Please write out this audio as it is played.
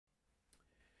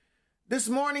This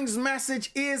morning's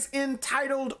message is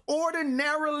entitled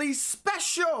Ordinarily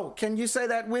Special. Can you say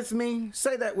that with me?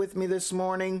 Say that with me this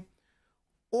morning.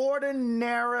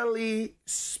 Ordinarily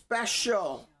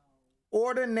special.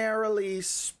 Ordinarily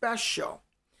special.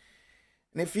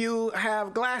 And if you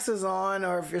have glasses on,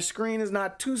 or if your screen is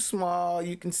not too small,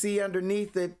 you can see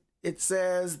underneath it, it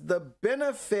says the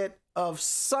benefit of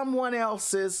someone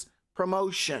else's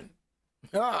promotion.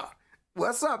 Ah,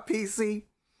 what's up, PC?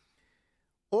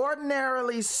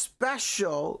 Ordinarily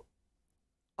special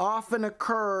often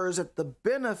occurs at the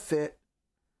benefit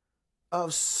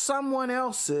of someone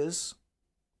else's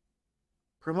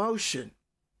promotion.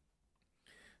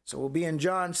 So we'll be in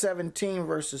John 17,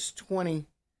 verses 20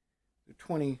 to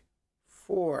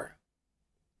 24.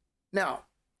 Now,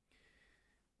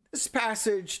 this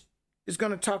passage is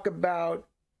going to talk about,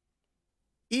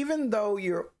 even though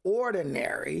you're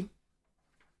ordinary,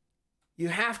 you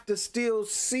have to still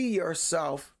see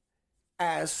yourself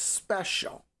as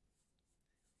special.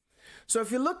 So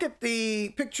if you look at the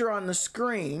picture on the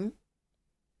screen,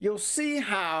 you'll see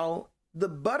how the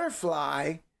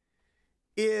butterfly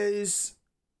is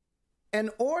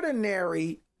an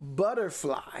ordinary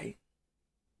butterfly,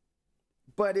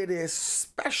 but it is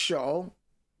special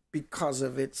because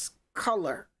of its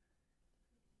color.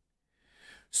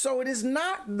 So it is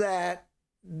not that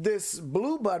this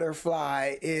blue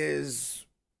butterfly is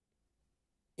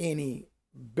any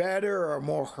better or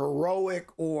more heroic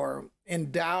or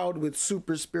endowed with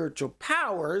super spiritual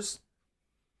powers.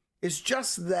 It's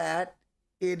just that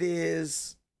it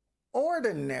is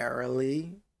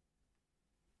ordinarily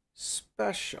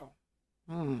special.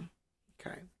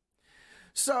 Okay.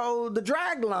 So the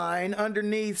drag line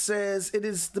underneath says it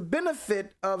is the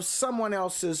benefit of someone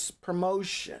else's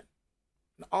promotion.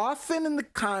 Often in the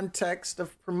context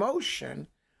of promotion,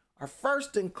 our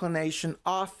first inclination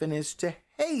often is to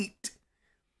hate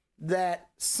that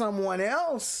someone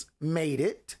else made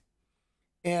it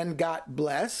and got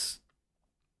blessed,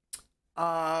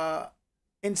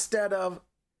 instead of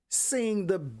seeing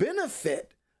the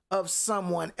benefit of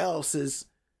someone else's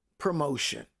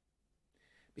promotion.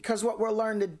 Because what we'll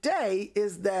learn today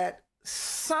is that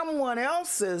someone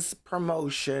else's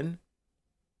promotion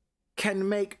can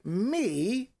make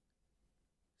me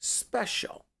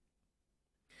special.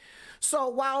 So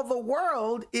while the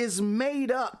world is made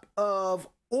up of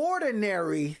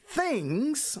ordinary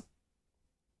things,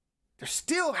 there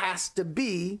still has to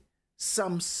be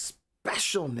some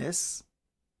specialness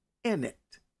in it.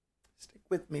 Stick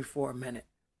with me for a minute.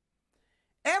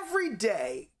 Every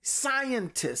day,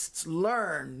 scientists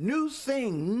learn new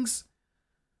things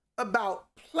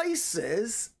about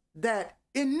places that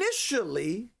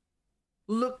initially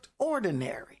looked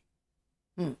ordinary.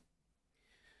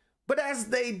 But as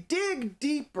they dig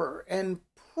deeper and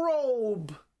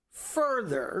probe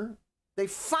further, they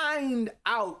find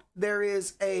out there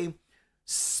is a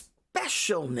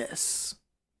specialness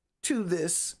to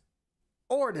this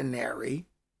ordinary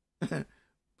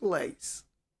place.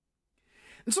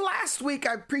 And so last week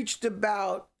I preached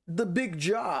about the big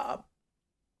job.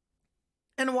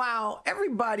 And while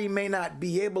everybody may not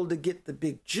be able to get the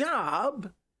big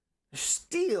job, there's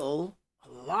still a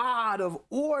lot of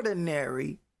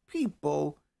ordinary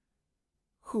people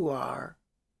who are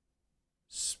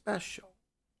special.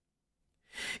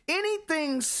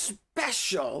 Anything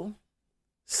special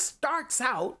starts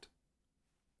out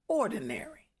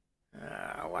ordinary.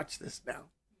 Watch this now.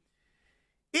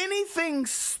 Anything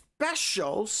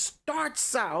special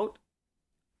starts out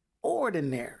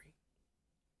ordinary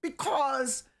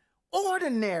because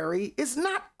ordinary is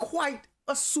not quite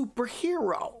a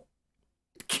superhero.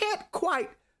 It can't quite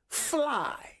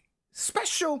fly.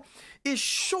 Special is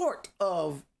short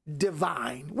of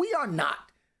divine. We are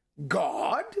not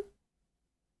God.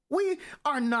 We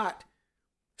are not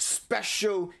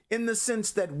special in the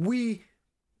sense that we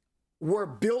were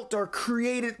built or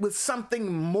created with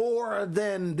something more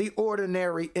than the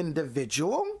ordinary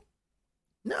individual.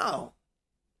 No,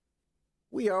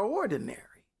 we are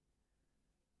ordinary.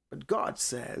 But God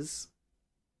says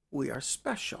we are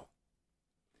special.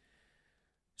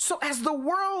 So as the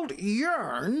world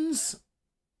yearns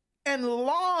and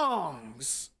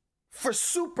longs for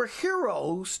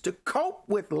superheroes to cope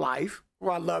with life,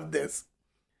 I love this.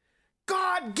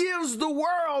 God gives the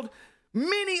world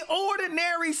many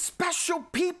ordinary special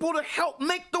people to help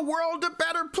make the world a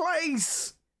better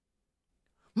place.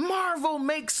 Marvel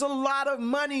makes a lot of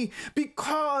money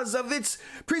because of its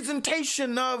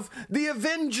presentation of the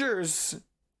Avengers.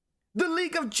 The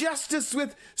League of Justice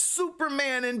with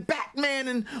Superman and Batman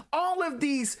and all of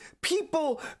these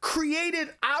people, created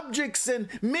objects and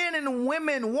men and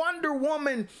women, Wonder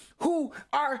Woman, who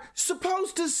are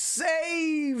supposed to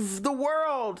save the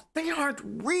world. They aren't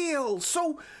real.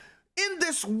 So in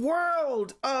this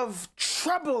world of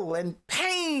trouble and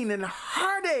pain and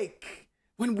heartache,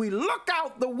 when we look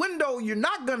out the window, you're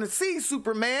not going to see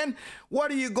Superman.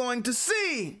 What are you going to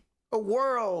see? A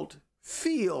world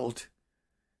filled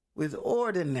with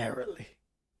ordinarily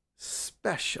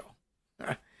special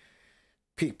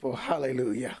people.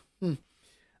 Hallelujah.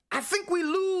 I think we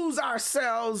lose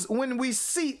ourselves when we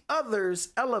see others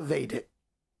elevated.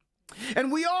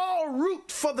 And we all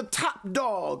root for the top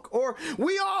dog, or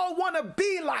we all want to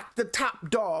be like the top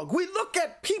dog. We look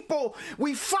at people,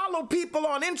 we follow people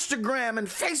on Instagram and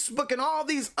Facebook and all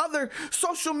these other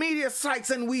social media sites,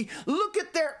 and we look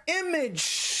at their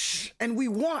image and we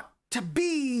want to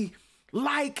be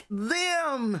like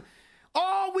them.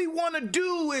 All we want to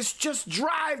do is just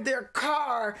drive their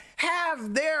car,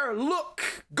 have their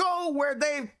look, go where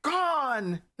they've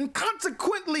gone. And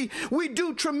consequently, we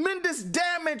do tremendous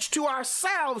damage to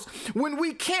ourselves when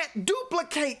we can't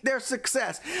duplicate their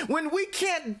success. When we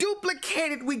can't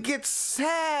duplicate it, we get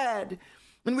sad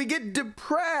and we get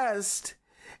depressed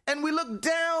and we look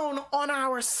down on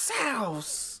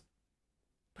ourselves.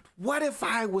 But what if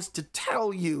I was to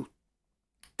tell you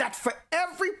that for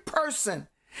every person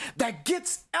that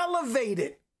gets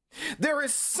elevated, there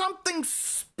is something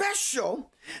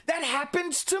special that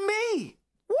happens to me?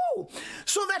 Woo!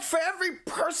 So that for every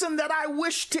person that I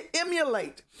wish to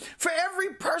emulate, for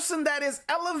every person that is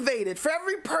elevated, for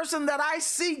every person that I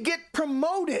see get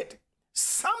promoted,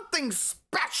 something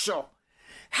special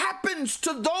happens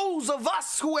to those of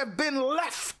us who have been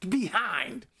left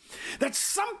behind. That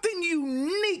something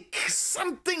unique,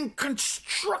 something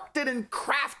constructed and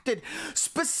crafted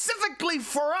specifically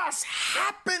for us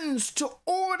happens to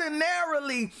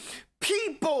ordinarily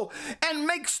people and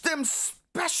makes them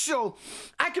special.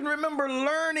 I can remember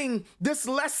learning this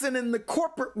lesson in the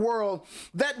corporate world,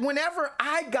 that whenever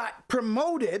I got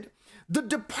promoted, the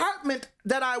department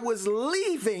that I was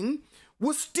leaving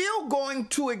was still going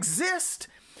to exist.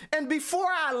 And before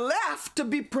I left to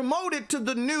be promoted to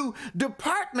the new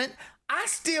department, I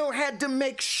still had to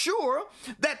make sure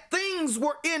that things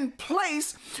were in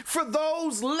place for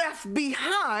those left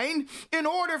behind in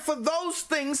order for those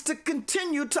things to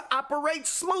continue to operate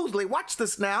smoothly. Watch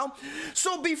this now.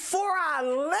 So before I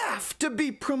left to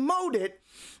be promoted,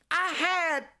 I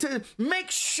had to make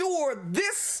sure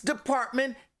this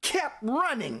department kept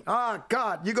running. Oh,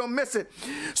 God, you're going to miss it.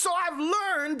 So I've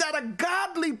learned that a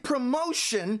godly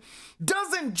promotion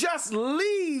doesn't just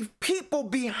leave people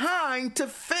behind to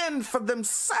fend for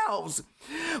themselves,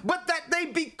 but that they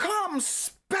become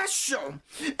special.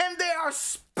 And they are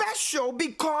special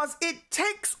because it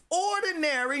takes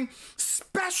ordinary,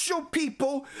 special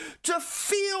people to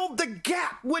fill the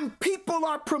gap when people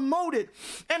are promoted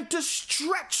and to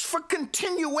stretch for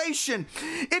continuation.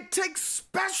 It takes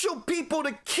special people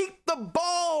to keep the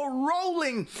ball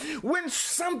rolling when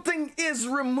something is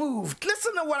removed.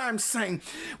 Listen to what I'm saying.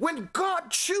 When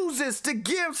God chooses to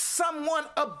give someone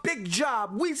a big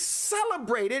job, we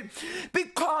celebrate it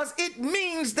because it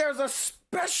means there's a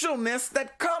specialness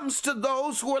that comes to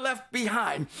those who are left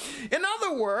behind. In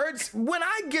other words, when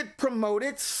I get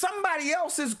promoted, somebody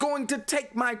else is going to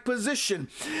take my position.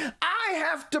 I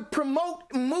have to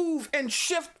promote, move, and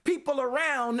shift people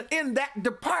around in that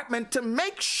department to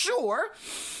make sure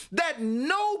that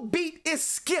no beat is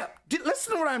skipped.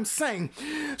 Listen to what I'm saying.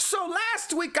 So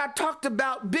last week I talked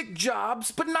about big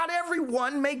jobs, but not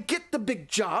everyone may get the big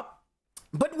job.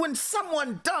 But when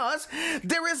someone does,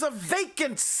 there is a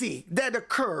vacancy that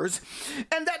occurs,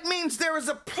 and that means there is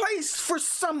a place for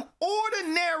some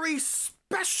ordinary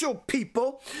special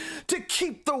people to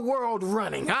keep the world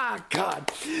running. Ah,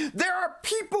 God. There are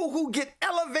people who get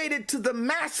elevated to the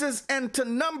masses and to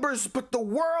numbers, but the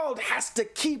world has to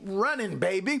keep running,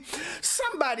 baby.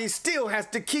 Somebody still has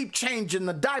to keep changing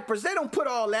the diapers. They don't put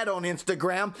all that on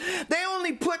Instagram. They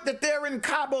only put that they're in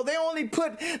Cabo. They only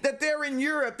put that they're in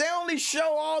Europe. They only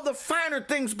show all the finer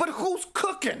things. But who's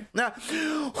cooking? Now,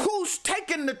 who's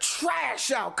taking the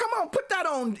trash out? Come on, put that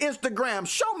on Instagram.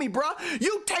 Show me, bro.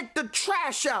 You take the trash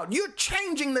out. You're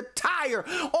changing the tire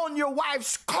on your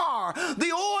wife's car.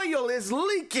 The oil is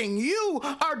leaking. You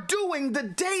are doing the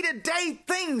day-to-day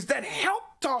things that help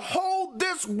to hold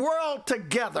this world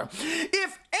together.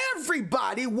 If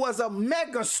everybody was a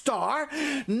megastar,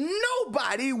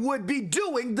 nobody would be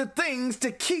doing the things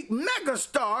to keep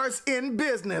megastars in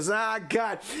business.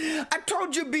 God, I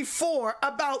told you before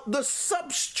about the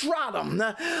substratum,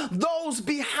 those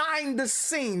behind the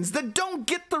scenes that don't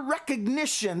get the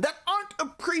recognition, that aren't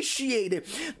appreciated.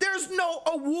 There's no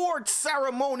award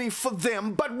ceremony for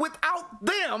them, but without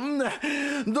them,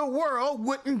 the world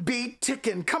wouldn't be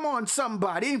ticking. Come on,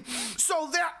 somebody. So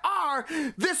there are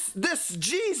this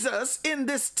Jesus in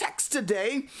this text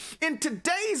today. In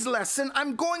today's lesson,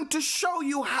 I'm going to show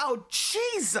you how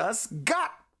Jesus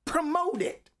got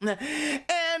promoted.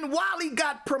 And while he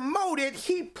got promoted,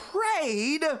 he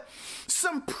prayed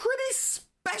some pretty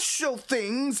special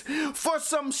things for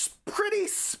some pretty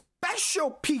special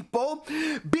people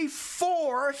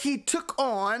before he took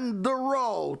on the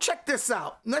role. Check this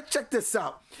out. Let's check this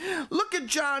out. Look at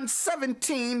John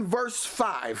 17, verse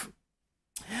 5.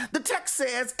 The text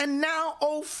says, "And now,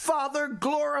 O Father,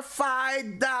 glorify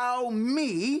thou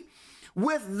me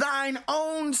with thine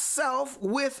own self,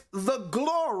 with the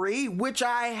glory which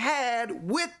I had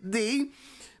with thee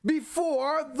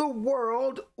before the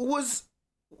world was."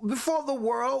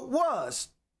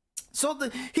 So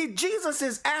Jesus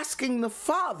is asking the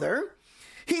Father,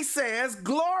 he says,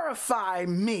 glorify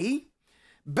me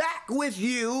back with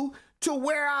you to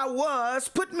where I was,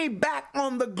 put me back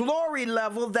on the glory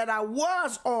level that I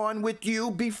was on with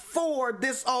you before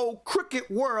this old crooked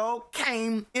world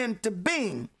came into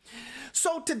being.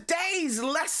 So today's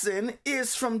lesson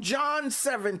is from John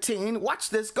 17. Watch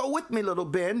this. Go with me a little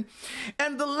bit.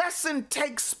 And the lesson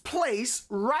takes place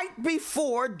right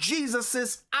before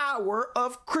Jesus's hour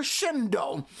of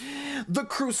crescendo, the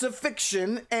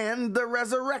crucifixion and the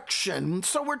resurrection.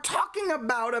 So we're talking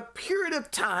about a period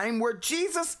of time where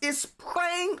Jesus is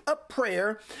praying a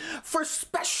prayer for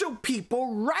special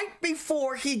people right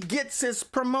before he gets his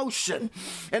promotion.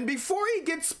 And before he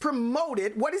gets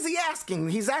promoted, what is he asking?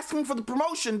 He's asking for the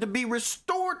promotion to be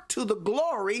restored to the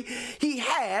glory he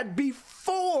had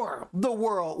before the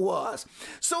world was.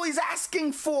 So he's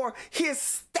asking for his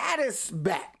status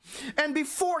back. And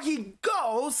before he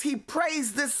goes, he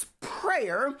prays this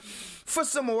prayer for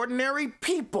some ordinary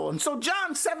people. And so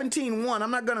John 17:1,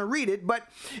 I'm not going to read it, but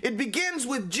it begins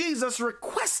with Jesus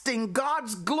requesting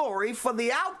God's glory for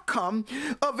the outcome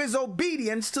of his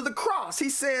obedience to the cross. He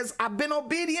says, I've been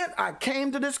obedient. I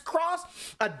came to this cross.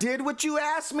 I did what you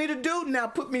asked me to do. Now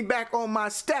put me back on my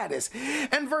status.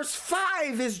 And verse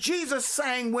 5 is Jesus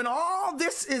saying, when all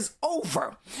this is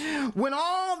over, when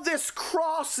all this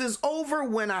cross is over,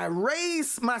 when I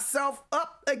raise myself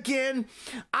up again,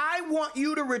 I want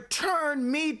you to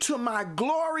return me to my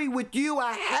glory with you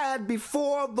I had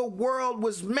before the world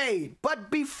was made. But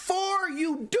before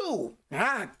you do,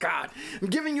 God, I'm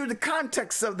giving you the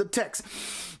context of the text.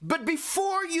 But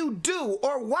before you do,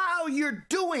 or while you're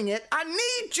doing it, I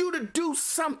need you to do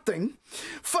something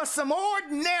for some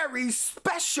ordinary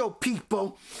special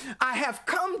people I have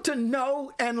come to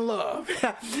know and love.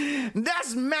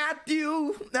 That's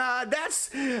Matthew,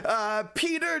 that's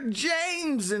Peter,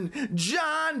 James, and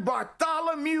John,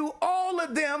 Bartholomew, all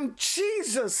of them.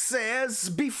 Jesus says,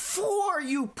 before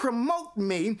you promote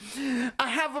me, I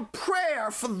have a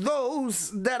prayer for those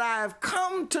that I have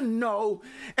come to know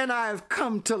and I have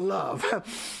come to love.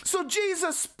 So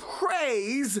Jesus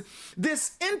prays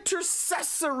this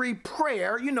intercessory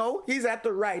prayer. You know, he's at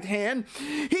the right hand.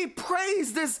 He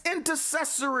prays this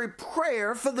intercessory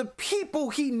prayer for the people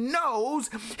he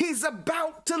knows he's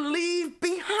about to leave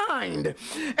behind.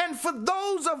 And for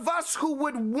those of us who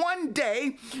would one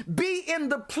day be in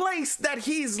the place that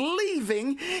he's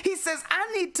leaving, he says,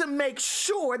 I need to make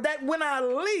sure that when I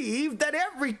leave, that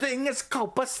everything is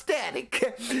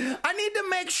copacetic. I need to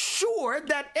make sure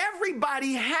that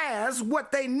everybody has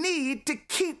what they need to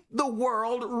keep the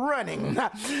world running.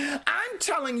 I'm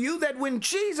telling you that when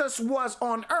Jesus was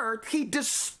on earth, he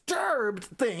disturbed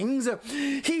things.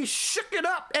 He shook it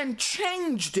up and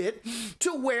changed it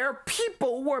to where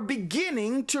people were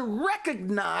beginning to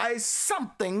recognize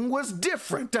something was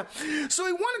different. So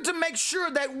he wanted to make sure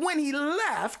that when he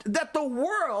left, that the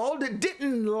world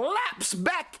didn't lapse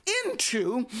back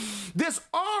into this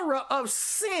aura of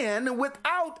sin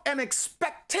without an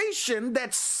expectation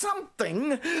that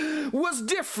something was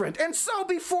different. And so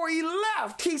before he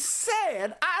left, he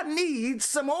said, I need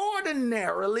some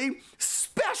ordinarily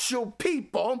special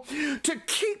people to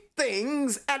keep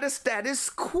things at a status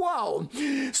quo.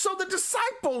 So the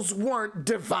disciples weren't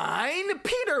divine.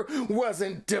 Peter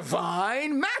wasn't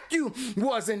divine. Matthew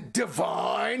wasn't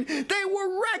divine. They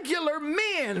were regular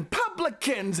men,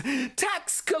 publicans,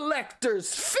 tax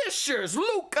collectors, fishers,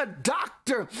 Luke a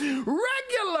doctor,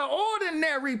 regular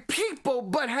ordinary people,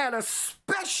 but had a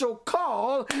special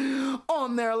call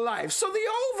on their life. So the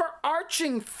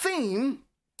overarching theme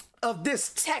of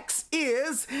this text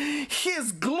is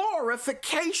his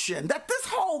glorification. That this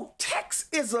whole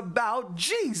text is about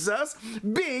Jesus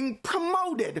being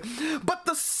promoted. But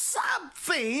the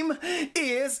sub-theme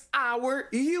is our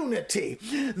unity.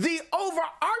 The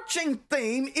overarching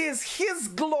theme is his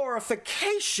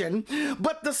glorification,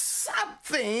 but the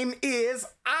sub-theme is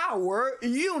our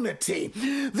unity.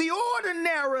 The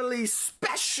ordinarily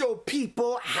special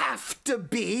people have to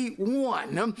be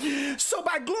one. So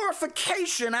by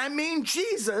glorification, I mean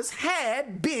Jesus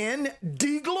had been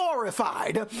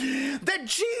de-glorified. That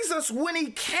Jesus, when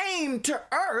he came to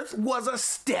earth, was a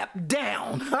step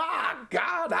down. Ah,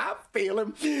 God, I feel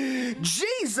him.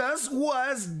 Jesus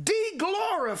was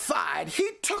de-glorified.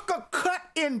 He took a cut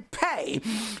in pay.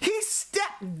 He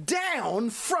stepped down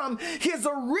from his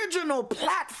original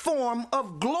platform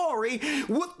of glory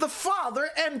with the Father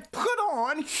and put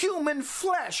on human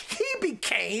flesh. He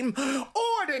became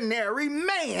ordinary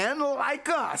man like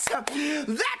us.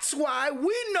 That's why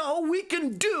we know we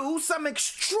can do some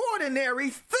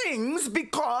extraordinary things,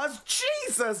 because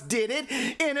Jesus did it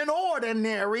in an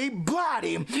ordinary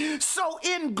body. So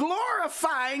in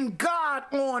glorifying God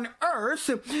on earth,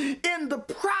 in the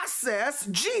process,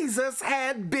 Jesus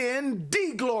had been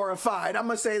de-glorified. I'm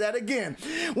going to say that again.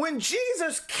 When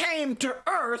Jesus came to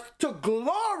earth to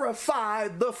glorify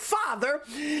the Father,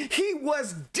 he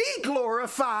was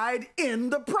de-glorified in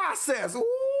the process. Ooh.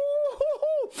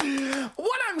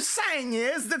 What I'm saying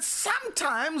is that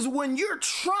sometimes when you're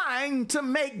trying to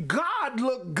make God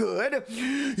look good,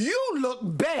 you look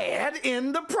bad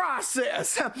in the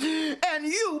process and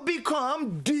you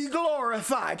become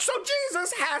de-glorified. So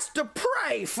Jesus has to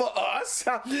pray for us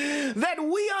that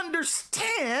we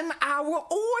understand our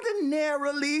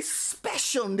ordinarily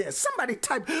specialness. Somebody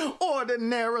type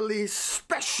ordinarily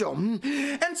special.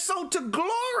 And so to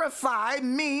glorify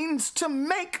means to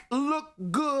make look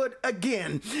good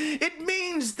again. It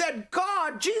means that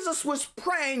God, Jesus was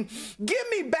praying, give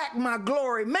me back my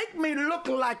glory. Make me look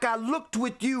like I looked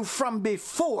with you from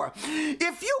before.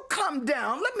 If you come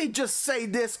down, let me just say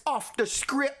this off the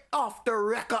script, off the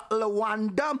record,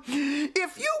 Lawanda.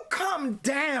 If you come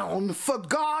down for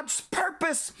God's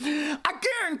purpose, I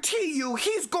guarantee you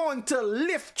he's going to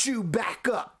lift you back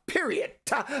up. Period.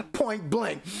 Point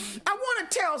blank. I want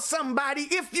to tell somebody,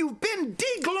 if you've been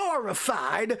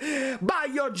de-glorified by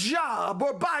your job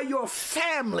or by your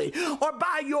family or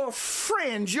by your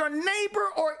friends, your neighbor,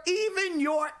 or even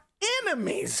your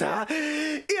enemies,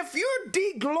 if you're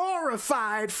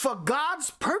de-glorified for God's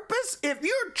purpose, if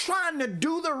you're trying to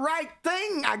do the right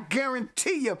thing, I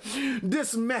guarantee you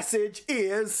this message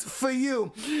is for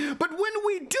you. But when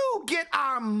we do get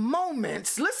our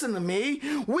moments, listen to me,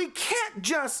 we can't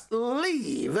just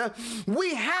leave.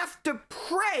 We have to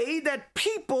pray that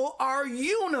people are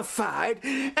unified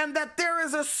and that there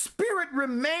is a spirit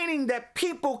remaining that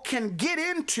people can get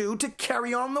into to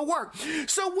carry on the work.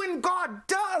 So when God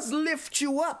does lift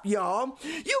you up, y'all,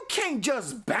 you can't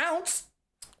just bounce.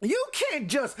 You can't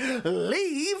just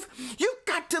leave. You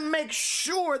got to make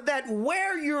sure that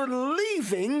where you're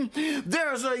leaving,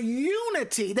 there's a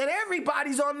unity, that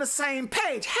everybody's on the same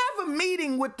page. Have a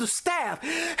meeting with the staff.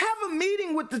 Have a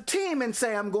meeting with the team and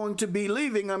say, I'm going to be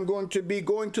leaving. I'm going to be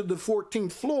going to the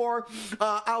 14th floor.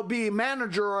 I'll be a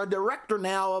manager or a director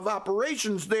now of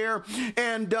operations there.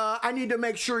 And I need to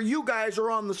make sure you guys are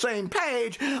on the same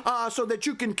page so that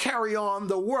you can carry on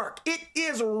the work. It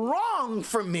is wrong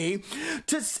for me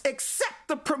to accept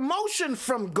the promotion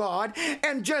from God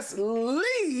and just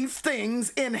leave things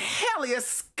in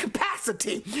hellish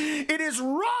capacity. It is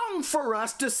wrong for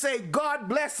us to say, God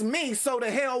bless me, so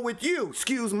to hell with you.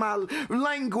 Excuse my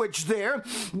language there.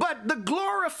 But the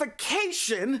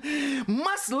glorification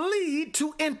must lead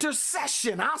to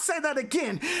intercession. I'll say that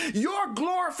again. Your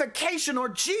glorification, or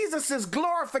Jesus's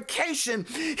glorification,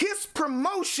 his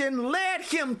promotion led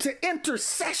him to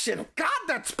intercession. God,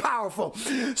 that's powerful.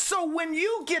 So when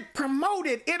you get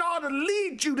promoted, it ought to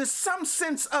lead you to some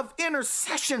sense of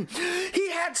intercession. He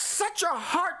had such a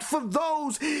heart heart for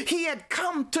those he had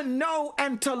come to know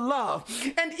and to love.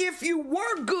 And if you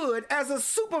were good as a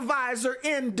supervisor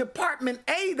in Department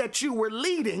A that you were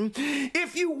leading,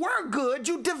 if you were good,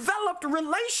 you developed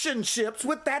relationships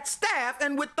with that staff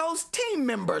and with those team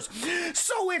members.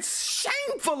 So it's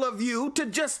shameful of you to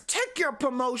just take your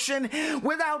promotion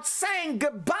without saying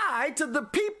goodbye to the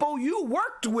people you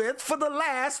worked with for the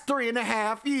last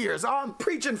 3.5 years. I'm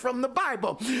preaching from the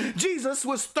Bible. Jesus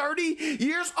was 30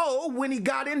 years old when he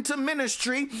got into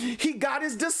ministry. He got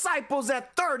his disciples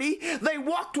at 30. They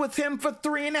walked with him for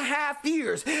 3.5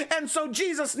 years. And so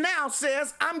Jesus now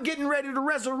says, I'm getting ready to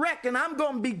resurrect and I'm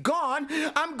going to be gone.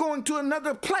 I'm going to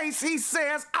another place. He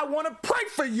says, I want to pray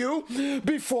for you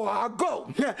before I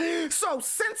go. So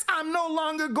since I'm no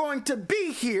longer going to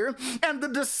be here and the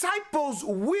disciples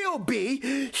will be,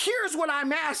 here's what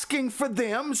I'm asking for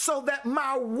them so that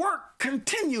my work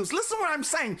continues. Listen to what I'm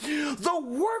saying. The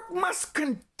work must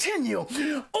continue.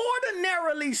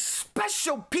 Ordinarily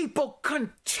special people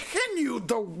continue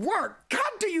the work. God,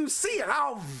 do you see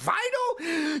how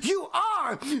vital you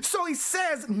are? So he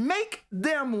says, make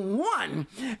them one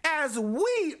as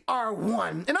we are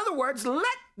one. In other words, let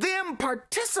them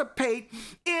participate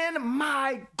in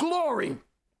my glory.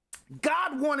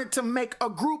 God wanted to make a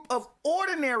group of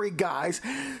ordinary guys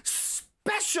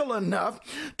special enough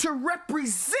to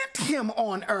represent him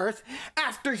on earth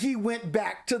after he went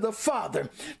back to the Father.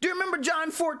 Do you remember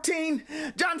John 14?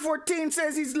 John 14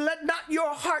 says, let not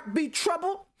your heart be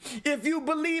troubled. If you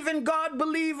believe in God,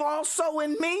 believe also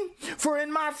in me. For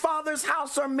in my Father's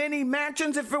house are many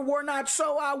mansions. If it were not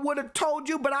so, I would have told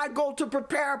you, but I go to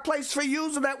prepare a place for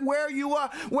you so that where you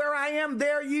are, where I am,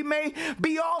 there ye may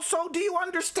be also. Do you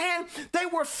understand? They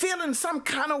were feeling some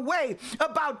kind of way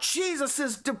about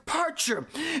Jesus's departure.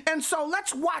 And so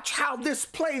let's watch how this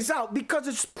plays out, because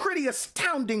it's pretty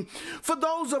astounding for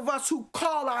those of us who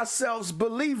call ourselves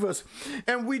believers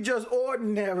and we just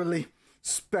ordinarily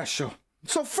special.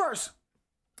 So first,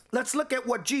 let's look at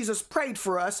what Jesus prayed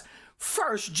for us.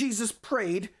 First, Jesus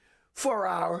prayed for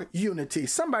our unity.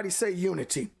 Somebody say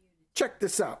unity. Check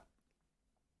this out.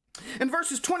 In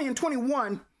verses 20 and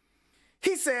 21,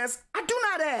 he says, I do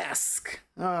not ask.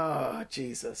 Oh,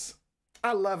 Jesus.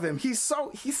 I love him. He's so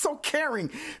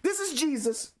caring. This is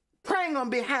Jesus praying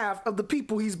on behalf of the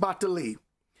people he's about to lead.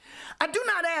 I do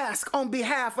not ask on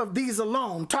behalf of these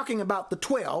alone, talking about the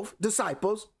 12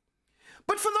 disciples,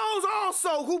 but for those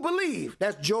also who believe.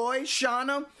 That's Joy,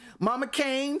 Shauna, Mama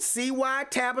Kane, CY,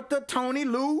 Tabitha, Tony,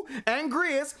 Lou, and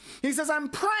Grizz. He says, I'm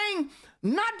praying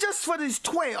not just for these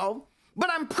 12,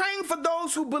 but I'm praying for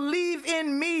those who believe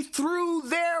in me through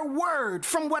their word,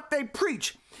 from what they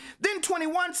preach. Then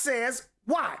 21 says,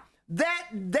 why? That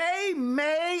they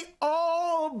may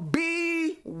all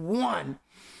be one.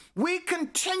 We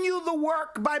continue the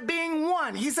work by being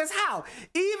one. He says, how?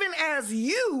 Even as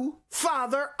you,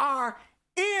 Father, are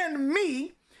in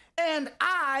me and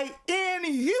I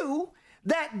in you,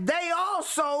 that they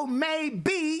also may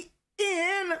be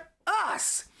in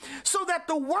us, so that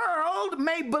the world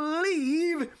may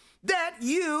believe that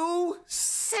you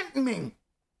sent me.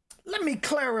 Let me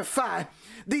clarify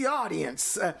the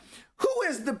audience. Who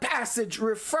is the passage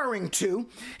referring to?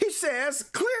 He says,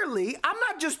 clearly, I'm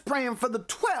not just praying for the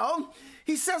 12.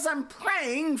 He says, I'm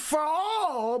praying for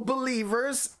all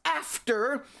believers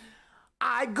after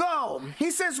I go.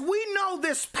 He says, we know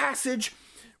this passage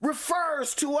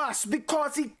refers to us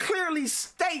because he clearly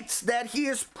states that he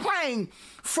is praying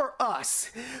for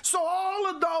us. So all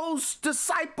of those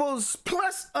disciples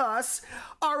plus us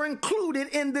are included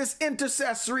in this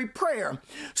intercessory prayer.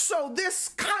 So this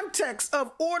context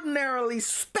of ordinarily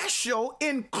special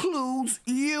includes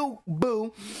you,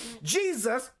 boo.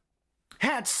 Jesus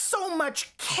had so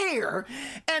much care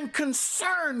and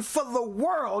concern for the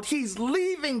world he's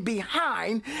leaving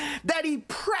behind that he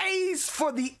prays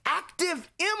for the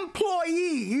active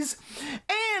employees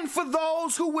and for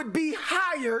those who would be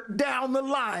hired down the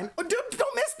line.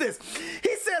 Don't miss this.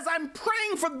 He says, I'm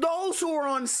praying for those who are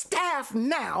on staff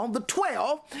now, the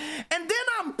 12, and then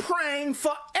I'm praying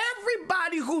for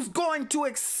everybody who's going to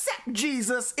accept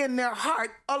Jesus in their heart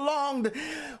along the,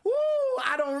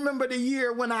 I don't remember the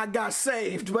year when I got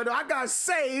saved, but I got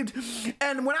saved,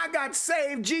 and when I got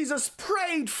saved, Jesus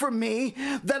prayed for me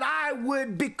that I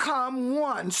would become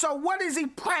one. So what is he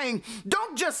praying?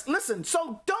 Don't just listen.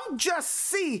 So don't just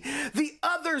see the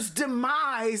other's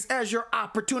demise as your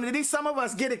opportunity. Some of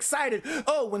us get excited.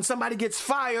 Oh, when somebody gets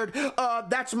fired,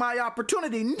 that's my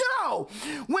opportunity. No,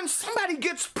 when somebody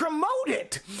gets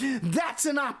promoted, that's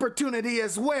an opportunity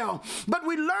as well. But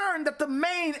we learned that the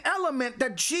main element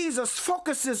that Jesus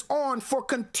focuses on for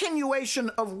continuation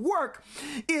of work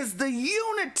is the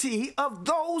unity of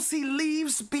those he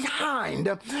leaves behind.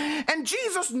 And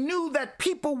Jesus knew that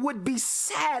people would be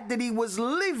sad that he was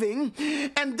leaving,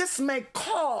 and this may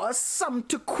cause some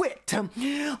to quit.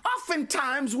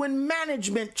 Oftentimes when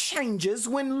management changes,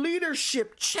 when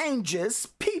leadership changes,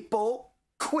 people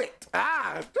quit.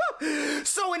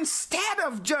 So instead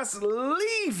of just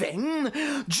leaving,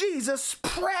 Jesus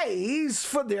prays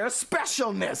for their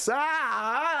specialness.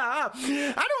 I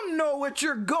don't know what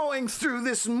you're going through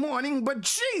this morning, but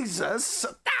Jesus,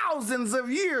 thousands of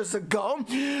years ago,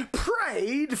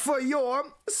 prayed for your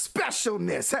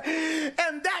specialness.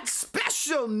 And that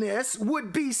specialness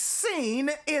would be seen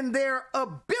in their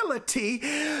ability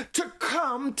to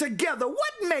come together.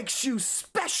 What makes you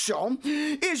special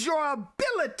is your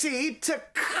ability to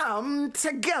come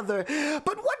together.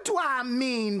 But what do I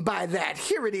mean by that?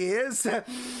 Here it is.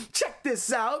 Check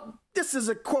this out. This is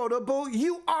a quotable.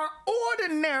 You are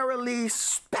ordinarily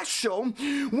special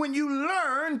when you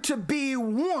learn to be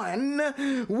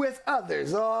one with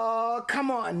others. Oh, come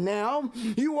on now.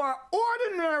 You are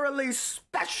ordinarily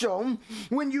special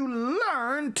when you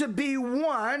learn to be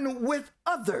one with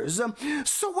others.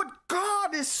 So what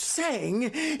God is saying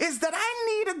is that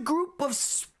I need a group of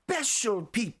special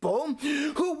people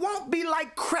who won't be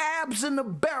like crabs in a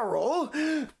barrel,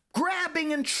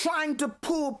 grabbing and trying to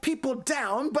pull people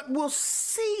down, but will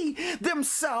see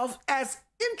themselves as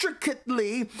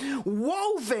intricately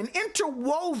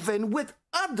interwoven with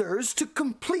others to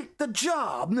complete the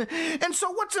job. And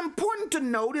so what's important to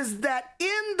note is that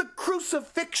in the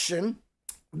crucifixion,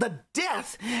 the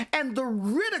death and the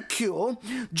ridicule,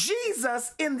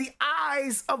 Jesus, in the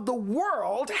eyes of the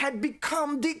world, had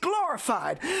become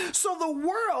deglorified. So the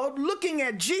world, looking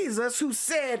at Jesus, who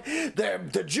said,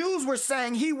 the Jews were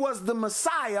saying he was the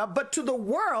Messiah, but to the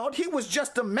world, he was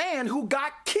just a man who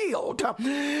got killed.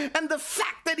 And the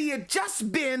fact that he had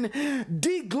just been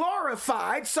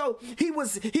deglorified, so he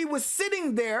was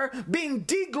sitting there being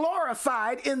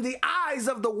deglorified in the eyes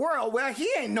of the world. Well, he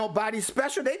ain't nobody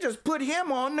special. They just put him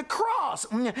on the cross.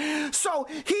 So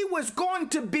he was going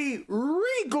to be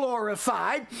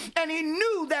re-glorified, and he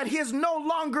knew that his no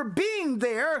longer being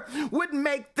there would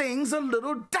make things a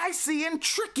little dicey and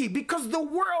tricky because the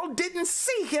world didn't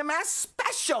see him as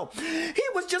special. He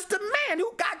was just a man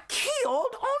who got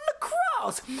killed on the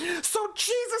cross. So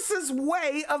Jesus's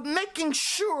way of making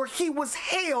sure he was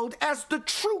hailed as the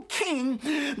true king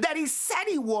that he said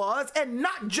he was, and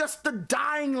not just the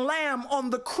dying lamb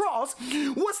on the cross,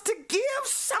 was to give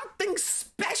something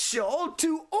special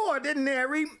to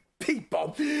ordinary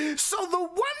people. So the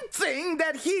one thing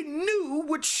that he knew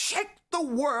would shake the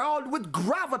world with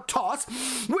gravitas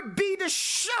would be to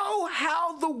show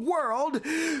how the world,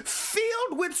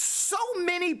 filled with so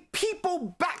many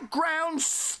people, backgrounds,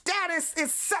 status,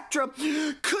 etc.,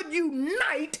 could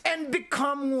unite and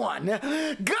become one.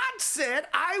 God said,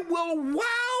 I will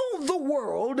wow the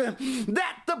world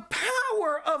that the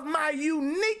power of my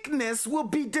uniqueness will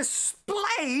be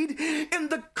displayed in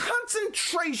the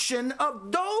concentration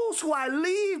of those who I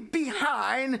leave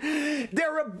behind,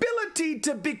 their ability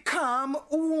to become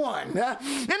one.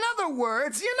 In other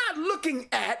words, you're not looking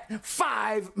at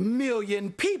 5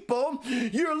 million people.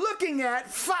 You're looking at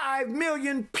 5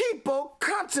 million people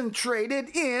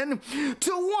concentrated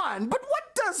into one. But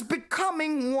what does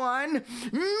becoming one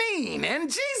mean? And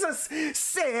Jesus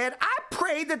said, I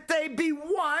pray that they be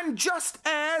one just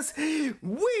as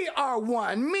we are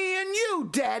one, me and you,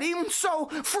 Daddy. So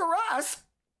for us,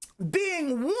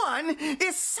 being one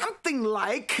is something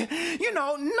like,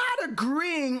 not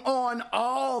agreeing on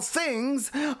all things,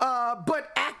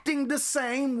 but acting the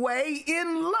same way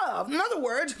in love. In other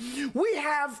words, we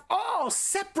have all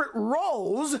separate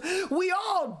roles. We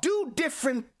all do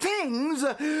different things,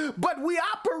 but we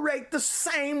operate the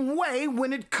same way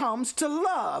when it comes to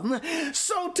love.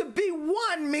 So to be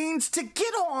one means to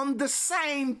get on the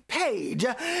same page.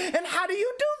 And how do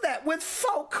you do that with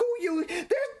folk who they're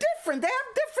different. They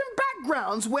have different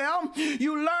backgrounds. Well,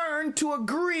 you learn to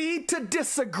agree to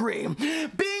disagree.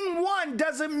 Being one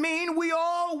doesn't mean we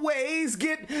always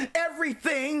get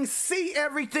everything, see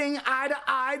everything eye to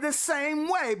eye the same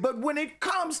way. But when it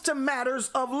comes to matters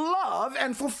of love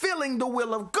and fulfilling the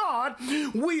will of God,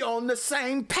 we on the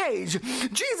same page.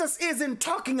 Jesus isn't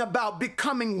talking about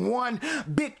becoming one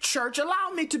big church.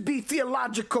 Allow me to be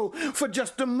theological for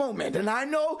just a moment. And I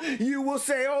know you will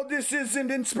say, oh, this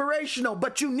isn't inspirational,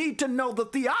 but you need to know the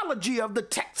theology of the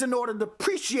text in order to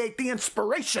appreciate the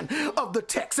inspiration of the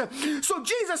text. So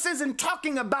Jesus isn't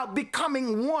talking about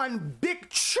becoming one big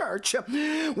church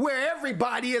where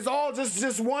everybody is all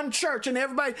just one church and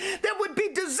everybody. That would be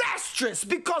disastrous boisterous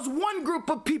because one group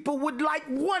of people would like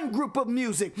one group of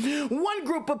music. One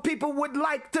group of people would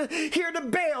like to hear the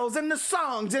bells and the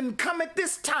songs and come at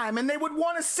this time, and they would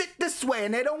want to sit this way,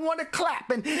 and they don't want to clap,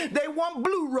 and they want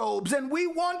blue robes, and we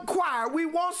want choir, we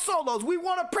want solos, we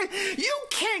want to pray. You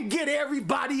can't get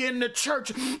everybody in the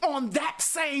church on that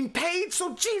same page.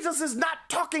 So Jesus is not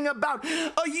talking about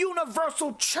a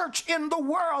universal church in the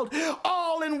world,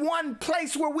 all in one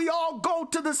place where we all go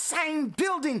to the same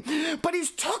building, but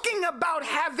he's talking about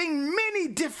having many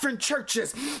different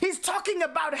churches. He's talking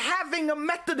about having a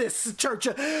Methodist church,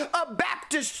 a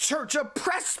Baptist church, a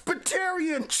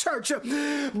Presbyterian church,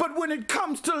 but when it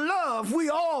comes to love, we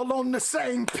all on the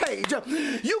same page.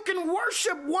 You can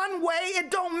worship one way,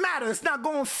 it don't matter. It's not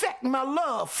going to affect my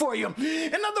love for you.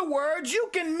 In other words, you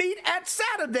can meet at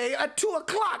Saturday at 2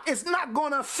 o'clock. It's not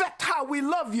going to affect how we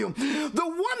love you. The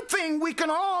one thing we can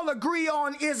all agree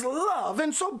on is love.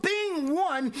 And so being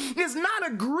one is not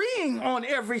agreeing on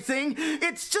everything.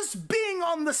 It's just being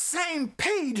on the same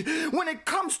page when it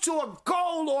comes to a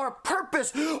goal or a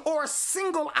purpose or a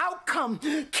single outcome,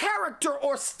 character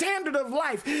or standard of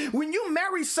life. When you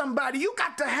marry somebody, you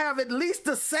got to have at least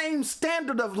the same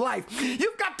standard of life.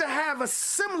 You've got to have a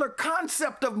similar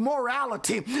concept of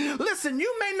morality. Listen,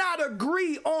 you may not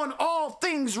agree on all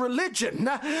things religion,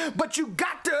 but you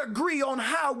got to agree on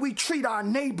how we treat our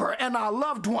neighbor and our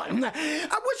loved one.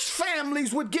 I wish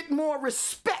families would get more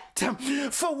respect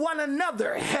for one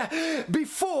another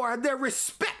before their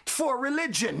respect for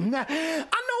religion. I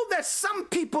know that some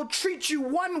people treat you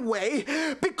one way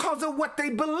because of what they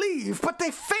believe, but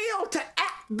they fail to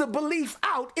act the belief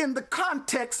out in the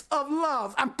context of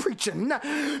love. I'm preaching.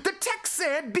 The text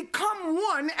said, become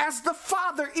one as the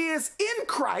Father is in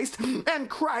Christ and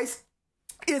Christ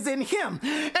is in him.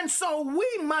 And so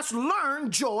we must learn,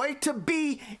 Joy, to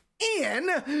be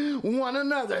in one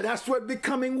another. That's what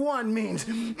becoming one means.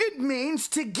 It means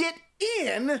to get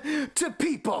in to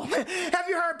people. Have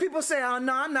you heard people say, oh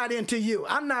no, I'm not into you,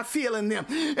 I'm not feeling them?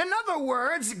 In other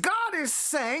words, God is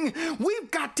saying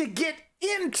we've got to get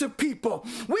into people.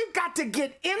 We've got to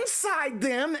get inside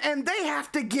them, and they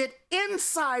have to get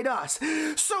inside us.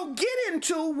 So get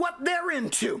into what they're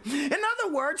into. In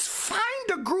other words, find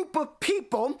a group of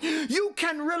people you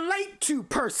can relate to,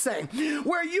 per se,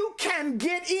 where you can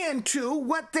get into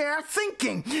what they're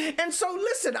thinking. And so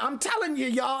listen, I'm telling you,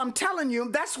 y'all, I'm telling you,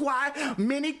 that's why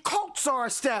many cults are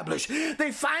established.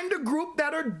 They find a group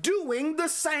that are doing the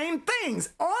same things.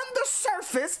 On the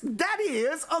surface, that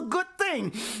is a good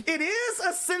thing. It is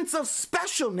a sense of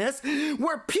specialness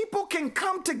where people can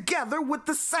come together with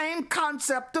the same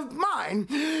concept of mind.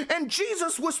 And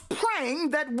Jesus was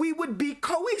praying that we would be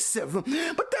cohesive.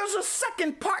 But there's a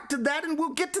second part to that, and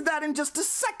we'll get to that in just a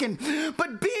second.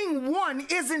 But being one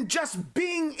isn't just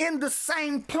being in the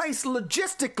same place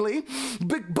logistically,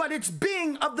 but it's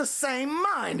being of the same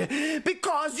mind.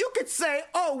 Because you could say,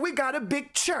 oh, we got a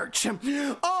big church.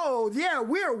 Oh, yeah,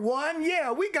 we're one.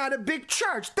 Yeah, we got a big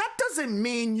church. That doesn't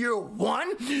mean you're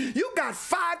one. You got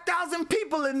 5,000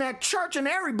 people in that church, and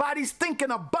everybody's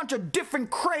thinking a bunch of different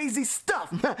crazy stuff.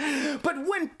 But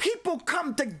when people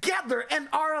come together and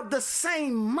are of the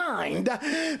same mind,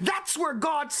 that's where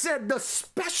God said the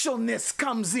specialness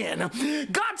comes in.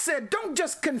 God said, don't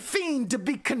just convene to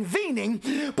be convening,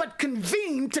 but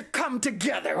convene to come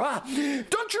together.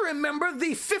 Don't you remember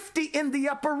the 50 in the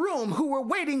upper room who were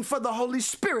waiting for the Holy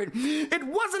Spirit? It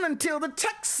wasn't until the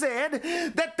text said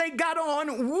that they got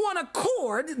on one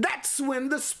accord, that's when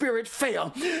the Spirit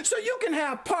fell. So you can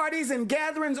have parties and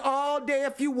gatherings all day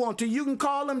if you want to. You can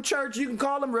call them church, you can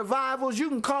call them revivals, you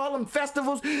can call them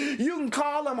festivals, you can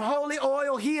call them holy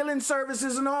oil healing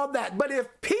services and all that. But if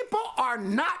people are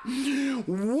not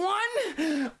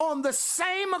one on the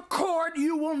same accord,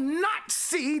 you will not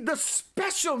see the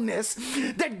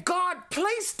specialness that God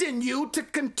placed in you to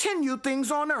continue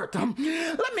things on earth.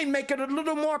 Let me make it a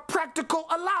little more practical.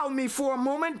 Allow me for a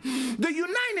moment. The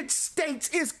United States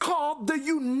is called the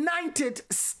United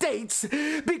States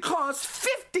because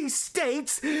 50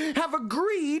 states have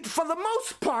agreed for the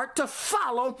most part to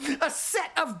follow a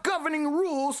set of governing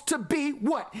rules to be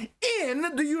what? In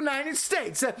the United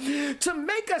States. To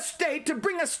make a state, to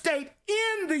bring a state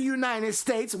in the United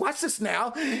States, watch this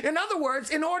now. In other words,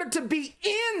 in order to be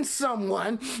in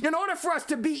someone, in order for us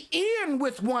to be in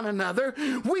with one another,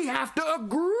 we have to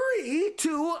agree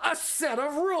to a set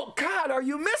of rules. God, are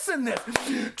you missing this?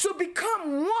 To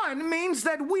become one means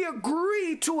that we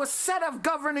agree to a set of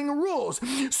governing rules.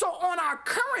 So on our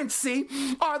currency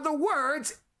are the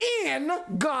words, in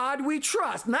God we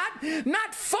trust.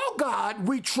 Not for God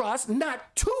we trust,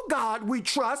 not to God we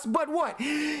trust, but what?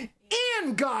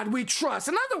 In God we trust.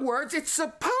 In other words, it's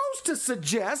supposed to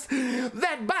suggest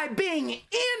that by being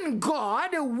in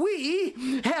God,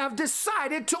 we have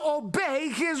decided to obey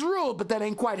his rule. But that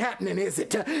ain't quite happening, is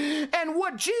it? And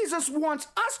what Jesus wants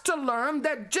us to learn,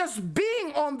 that just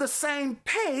being on the same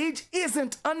page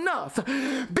isn't enough.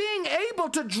 Being able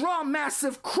to draw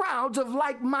massive crowds of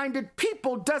like-minded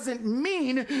people doesn't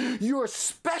mean you're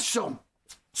special.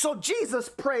 So Jesus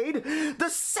prayed the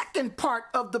second part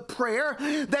of the prayer,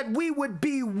 that we would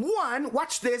be one,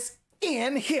 watch this,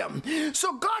 in him.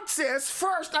 So God says,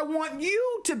 first, I want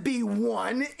you to be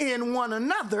one in one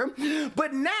another,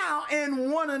 but now in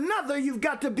one another, you've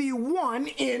got to be one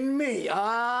in me.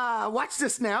 Watch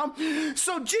this now.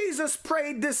 So Jesus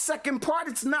prayed this second part.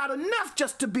 It's not enough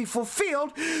just to be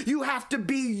fulfilled. You have to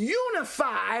be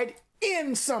unified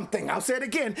in something. I'll say it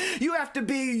again. You have to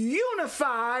be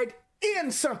unified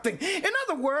in something. In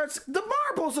other words, the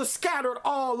marbles are scattered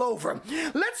all over.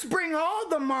 Let's bring all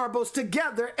the marbles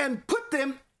together and put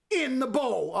them in the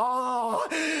bowl.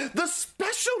 The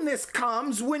specialness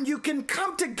comes when you can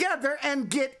come together and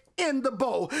get in the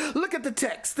bowl. Look at the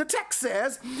text. The text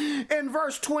says in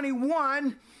verse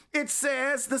 21, it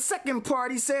says, the second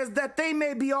part, he says, that they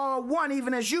may be all one,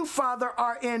 even as you, Father,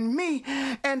 are in me,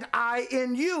 and I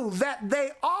in you, that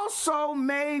they also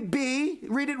may be,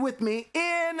 read it with me,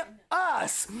 in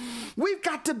us. We've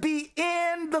got to be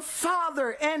in the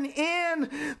Father and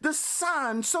in the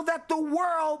Son, so that the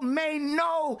world may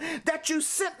know that you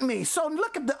sent me. So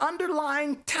look at the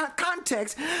underlying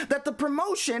context, that the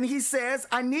promotion, he says,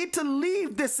 I need to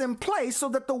leave this in place so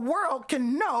that the world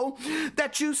can know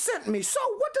that you sent me. So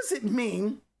what does it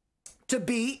mean to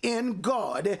be in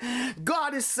God?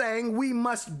 God is saying we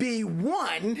must be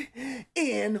one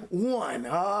in one.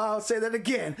 I'll say that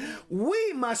again.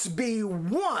 We must be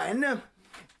one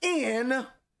in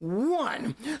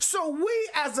one. So we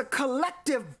as a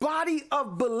collective body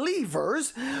of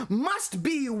believers must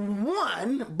be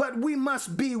one, but we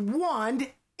must be one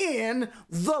in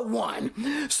the one.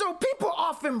 So people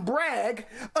often brag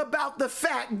about the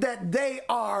fact that they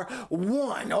are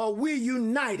one, or we're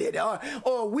united,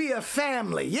 or we a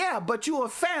family. Yeah, but you a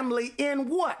family in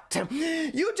what?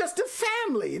 You're just a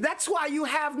family. That's why you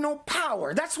have no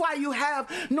power. That's why you have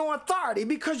no authority,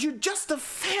 because you're just a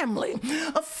family.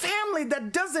 A family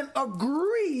that doesn't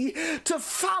agree to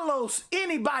follow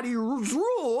anybody's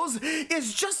rules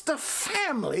is just a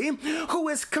family who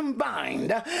is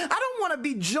combined. I don't want to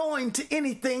be joined to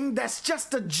anything that's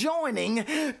just a joining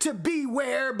to be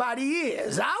where everybody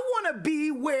is. I want to be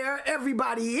where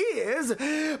everybody is,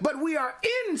 but we are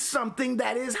in something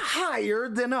that is higher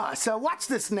than us. Watch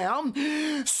this now.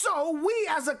 So we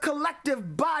as a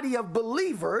collective body of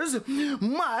believers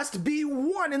must be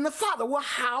one in the Father. Well,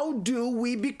 how do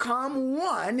we become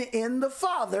one in the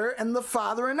Father and the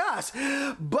Father in us?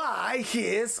 By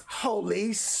his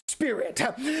Holy Spirit.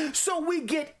 So we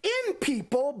get in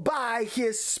people by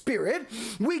his Spirit.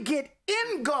 We get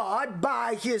in God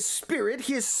by his Spirit.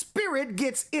 His Spirit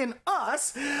gets in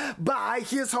us by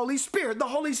his Holy Spirit. The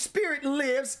Holy Spirit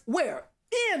lives where?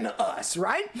 In us,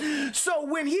 right? So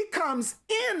when he comes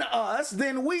in us,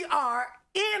 then we are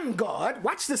in God.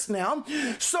 Watch this now.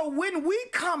 So when we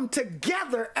come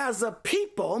together as a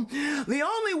people, the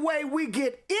only way we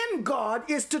get in God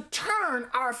is to turn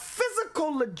our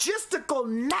physical, logistical,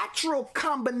 natural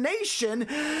combination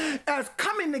as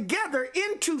coming together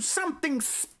into something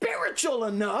spiritual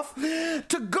enough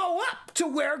to go up to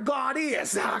where God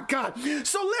is. God.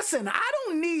 So listen, I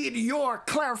don't need your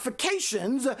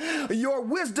clarifications, your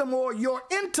wisdom, or your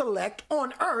intellect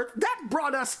on earth. That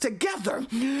brought us together.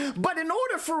 But in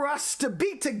order for us to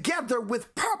be together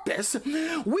with purpose,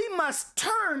 we must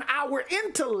turn our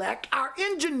intellect, our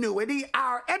ingenuity,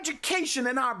 our education,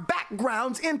 and our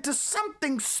backgrounds into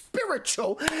something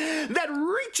spiritual that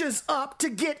reaches up to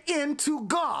get into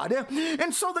God.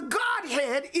 And so the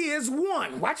Godhead is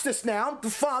one. Watch this now. The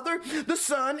Father, the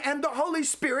Son, and the Holy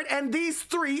Spirit, and these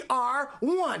three are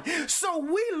one. So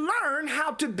we learn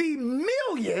how to be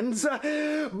millions,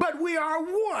 but we are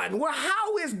one. Well,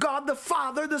 how is God the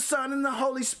Father, the Son, and the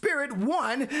Holy Spirit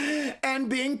one and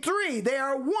being three? They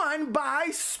are one by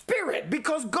Spirit,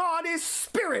 because God is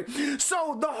Spirit.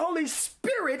 So the Holy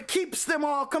Spirit keeps them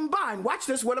all combined. Watch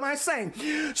this. What am I saying?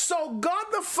 So God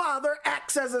the Father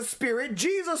acts as a spirit.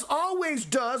 Jesus always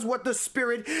does what the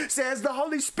Spirit says. The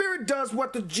Holy Spirit does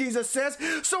what Jesus says.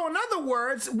 So in other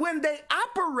words, when they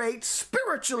operate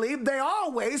spiritually, they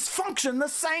always function the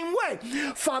same way.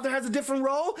 Father has a different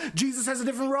role. Jesus has a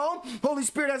different role. Holy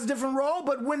Spirit has a different role.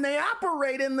 But when they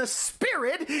operate in the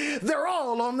Spirit, they're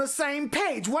all on the same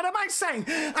page. What am I saying?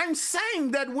 I'm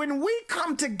saying that when we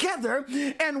come together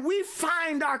and we find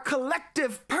find our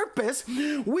collective purpose,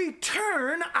 we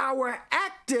turn our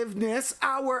activeness,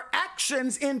 our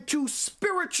actions into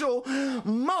spiritual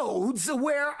modes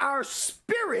where our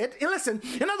spirit, listen,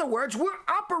 in other words, we're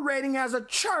operating as a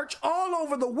church all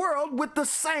over the world with the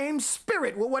same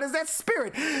spirit. Well, what is that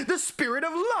spirit? The spirit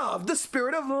of love, the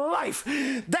spirit of life.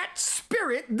 That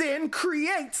spirit then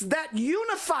creates that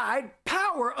unified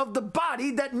power of the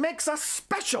body that makes us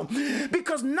special,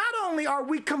 because not only are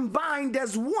we combined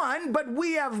as one, but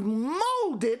we have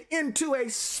molded into a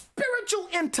spiritual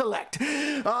intellect.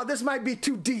 This might be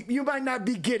too deep. You might not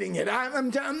be getting it.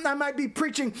 I might be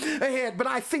preaching ahead, but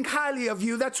I think highly of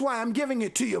you. That's why I'm giving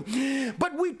it to you.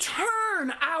 But we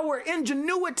turn our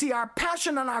ingenuity, our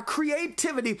passion, and our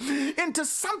creativity into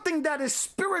something that is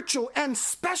spiritual and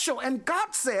special. And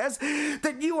God says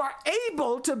that you are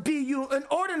able to be an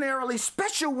ordinarily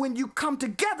special when you come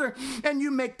together and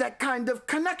you make that kind of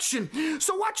connection.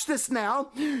 So watch this now.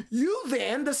 You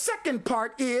then, the second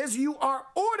part is you are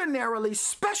ordinarily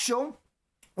special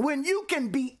when you can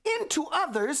be into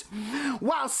others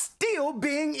while still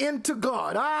being into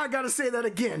God. I got to say that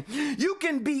again. You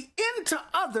can be into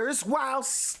others while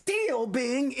still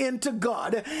being into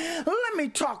God. Let me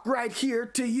talk right here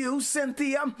to you,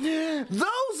 Cynthia.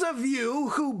 Those of you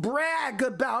who brag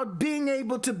about being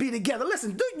able to be together,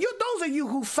 listen, those of you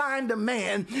who find a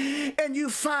man and you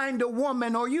find a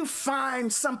woman, or you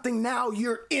find something now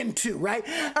you're into, right?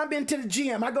 I'm into the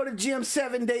gym. I go to gym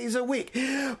 7 days a week.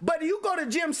 But you go to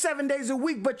gym 7 days a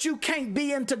week, but you can't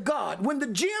be into God. When the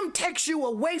gym takes you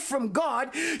away from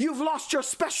God, you've lost your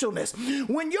specialness.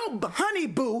 When your honey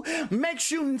boo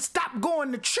makes you stop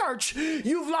going to church,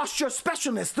 you've lost your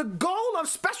specialness. The goal of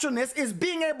specialness is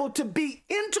being able to be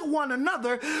into one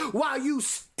another while you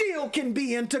still can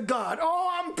be into God. Oh,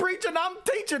 I'm preaching, I'm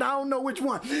teaching, I don't know which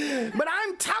one. But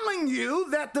I'm telling you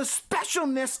that the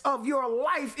specialness of your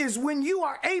life is when you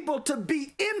are able to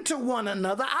be into one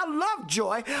another. I love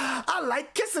joy. I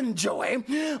like kissing joy.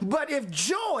 But if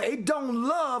joy don't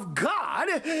love God,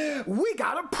 we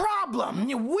got a problem.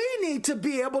 We need to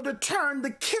be able to turn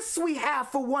the kiss we have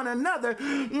for one another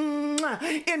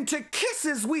into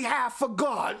kisses we have for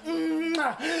God.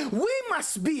 We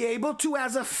must be able to,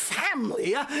 as a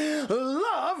family,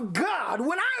 love God.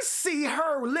 When I see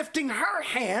her lifting her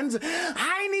hands,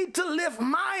 I need to lift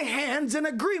my hands in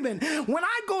agreement. When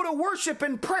I go to worship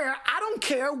and prayer, I don't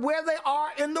care where they are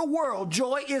in the world.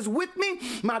 Joy is with me.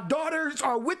 My daughters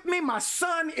are with me. My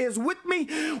son is with me.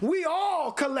 We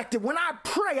all collective. When I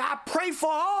pray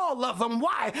for all of them.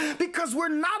 Why? Because we're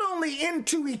not only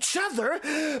into each other,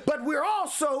 but we're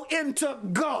also into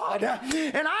God.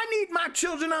 And I need my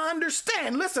children to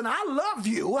understand, listen, I love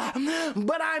you,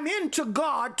 but I'm into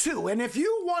God too. And if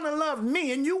you want to love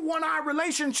me and you want our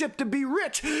relationship to be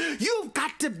rich, you've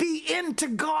got to be into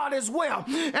God as well.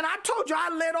 And I told you I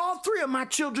led all three of my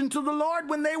children to the Lord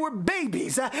when they were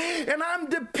babies. And I'm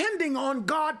depending on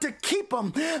God to keep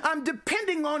them. I'm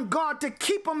depending on God to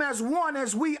keep them as one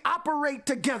as we operate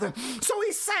together. So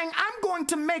he's saying, I'm going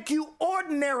to make you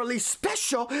ordinarily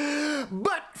special,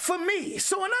 but for me.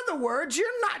 So in other words,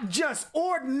 you're not just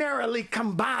ordinarily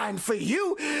combined for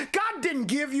you. God didn't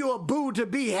give you a boo to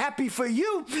be happy for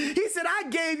you. He said, I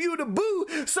gave you the boo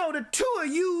so the two of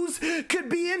yous could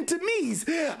be into me's.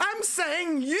 I'm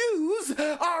saying yous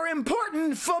are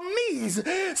important for me's.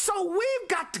 So we've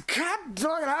got to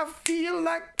I feel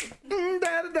like we've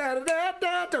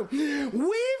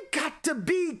got to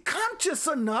be conscious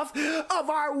enough of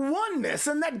our oneness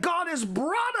and that God has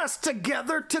brought us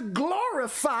together to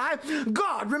glorify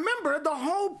God. Remember, the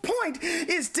whole point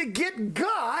is to get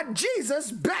God,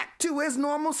 Jesus, back to his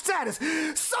normal status.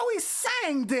 So he's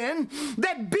saying then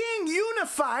that being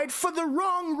unified for the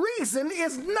wrong reason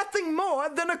is nothing more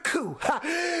than a coup.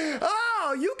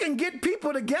 Oh, you can get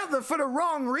people together for the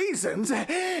wrong reasons,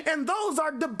 and those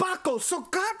are debacles. So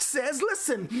God says,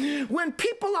 listen, when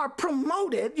people are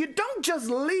promoted, you don't just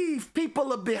leave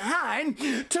people behind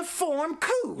to form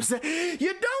coups.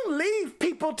 You don't leave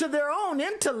people to their own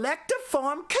intellect to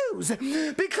form coups,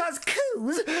 because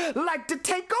coups like to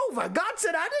take over. God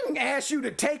said, I didn't ask you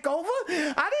to take over.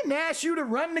 I didn't ask you to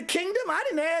run the kingdom. I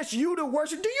didn't ask you to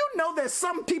worship. Do you know that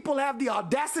some people have the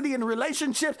audacity in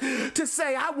relationships to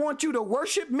say, I want you to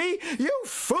worship me? You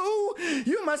fool.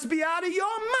 You must be out of your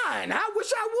mind. I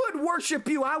wish I would worship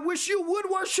you. I wish you would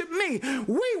worship me.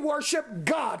 We worship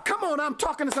God. Come on, I'm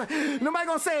talking to somebody. Nobody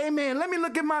gonna say amen. Let me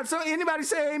look at my, so anybody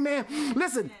say amen?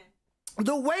 Listen.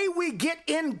 the way we get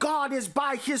in God is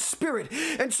by his Spirit.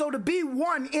 And so to be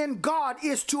one in God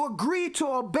is to agree to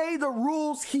obey the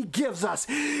rules he gives us.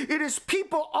 It is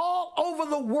people all over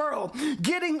the world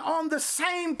getting on the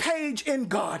same page in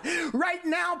God. Right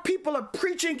now, people are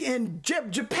preaching in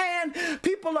Japan.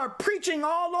 People are preaching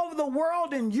all over the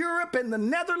world in Europe and the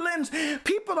Netherlands.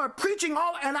 People are preaching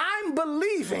all, and I'm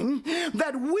believing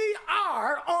that we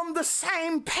are on the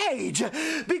same page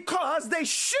because they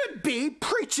should be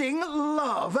preaching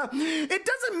love. It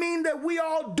doesn't mean that we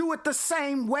all do it the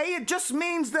same way. It just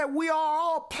means that we are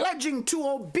all pledging to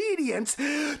obedience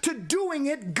to doing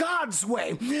it God's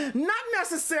way. Not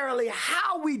necessarily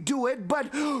how we do it,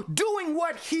 but doing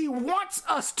what he wants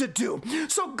us to do.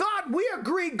 So God, we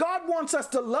agree God wants us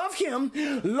to love him,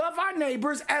 love our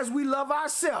neighbors as we love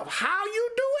ourselves. How you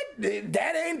do it,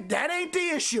 that ain't the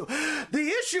issue.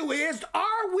 The issue is,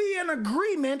 are we in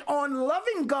agreement on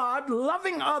loving God,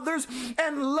 loving others,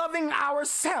 and loving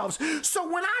ourselves? So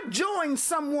when I join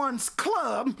someone's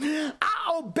club,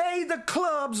 I obey the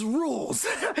club's rules.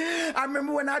 I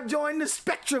remember when I joined the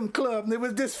Spectrum Club. There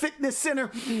was this fitness center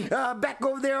back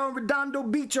over there on Redondo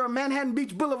Beach or Manhattan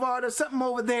Beach Boulevard or something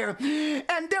over there.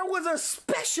 And there was a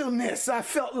specialness I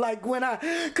felt like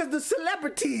because the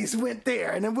celebrities went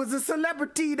there, and it was a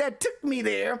celebrity that took me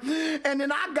there, and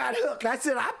then I got hooked. I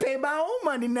said, I pay my own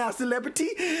money now, celebrity.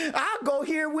 I'll go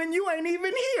here when you ain't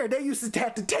even here. They used to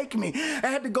have to take me. I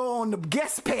had to go on the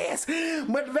guest pass.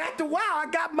 But after a while, I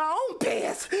got my own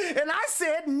pass. And I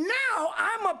said, now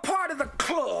I'm a part of the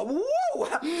club. Woo!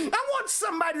 I want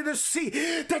somebody to see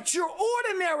that you're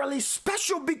ordinarily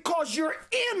special because you're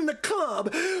in the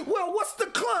club. Well, what's the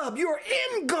club? You're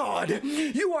in God.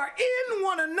 You are in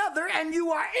one another, and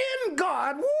you are in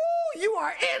God. Woo! You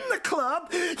are in the club.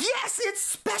 Yes, it's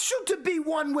special to be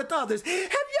one with others. Have you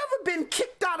ever been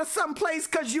kicked out of some place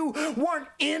because you weren't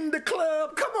in the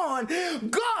club? Come on.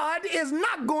 God is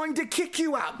not going to kick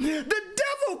you out. The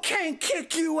devil can't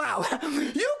kick you out.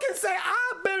 You can say,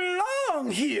 I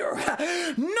belong here.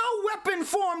 No weapon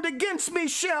formed against me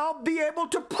shall be able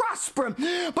to prosper.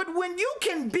 But when you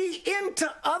can be into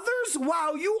others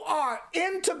while you are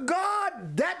into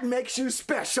God, that makes you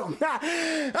special.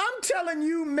 I'm telling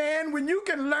you, man, when you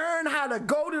can learn how to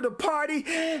go to the party,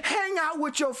 hang out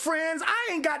with your friends,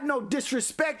 I ain't got no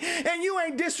disrespect, and you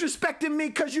ain't disrespecting me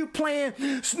because you playing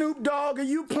Snoop Dogg or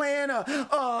you playing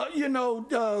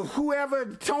whoever,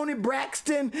 Tony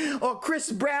Braxton or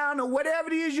Chris Brown or whatever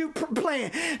it is you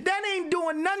playing. That ain't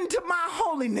doing nothing to my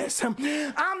holiness.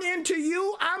 I'm into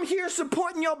you. I'm here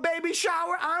supporting your baby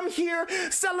shower. I'm here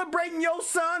celebrating your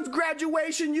son's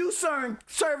graduation. You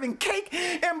serving cake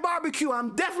and barbecue.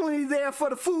 I'm definitely there for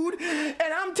the food,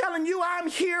 and I'm telling you, I'm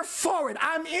here for it.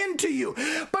 I'm into you.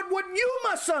 But what you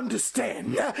must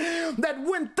understand, that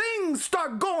when things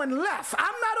start going left, I'm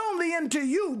not only into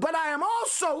you, but I am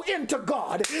also into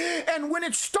God. And when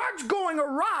it starts going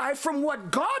awry from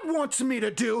what God wants me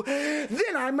to do,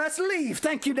 then I must leave.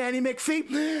 Thank you, Danny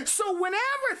McPhee. So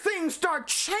whenever things start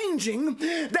changing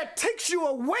that takes you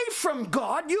away from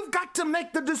God, you've got to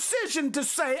make the decision to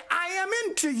say, I am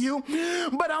into you,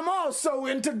 but I'm also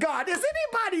into God. Is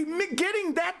anybody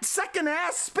getting that second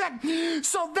aspect?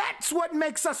 So that's what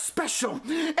makes us special.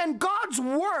 And God's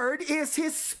word is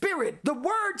his spirit. The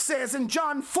word says in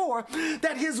John 4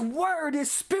 that his word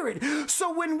is spirit.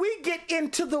 So when we get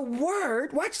into the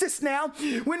word, watch this now,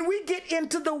 when we get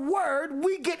into the word,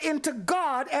 we get into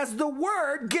God as the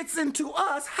word gets into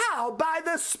us. How? By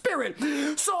the Spirit.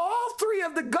 So all three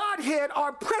of the Godhead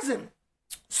are present.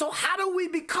 So how do we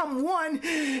become one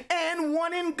and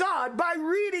one in God? By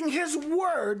reading his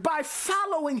word, by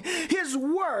following his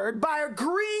word, by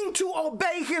agreeing to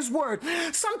obey his word.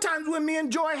 Sometimes when me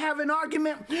and Joy have an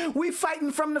argument, we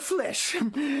fighting from the flesh.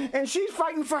 And she's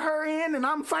fighting for her end and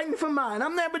I'm fighting for mine.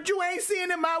 I'm there, but you ain't seeing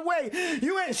it my way.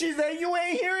 She said, you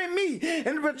ain't hearing me.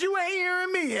 But you ain't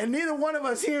hearing me. And neither one of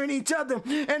us hearing each other.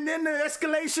 And then the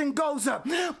escalation goes up.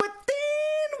 But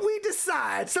then we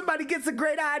decide, somebody gets a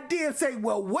great idea and say,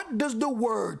 well, what does the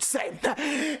word say?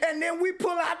 And then we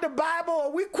pull out the Bible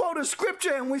or we quote a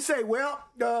scripture and we say, well,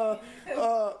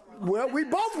 we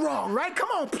both wrong, right? Come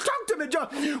on, talk to me, John.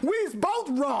 We's both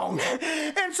wrong.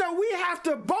 And so we have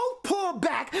to both pull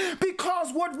back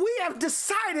because what we have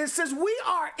decided says we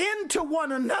are into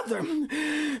one another.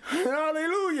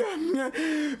 Hallelujah.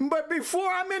 But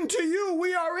before I'm into you,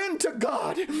 we are into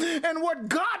God. And what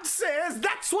God says,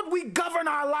 that's what we govern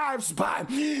our lives by.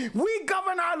 We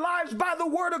govern our lives by the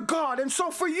word of God. And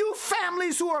so for you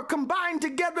families who are combined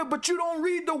together, but you don't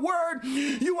read the word,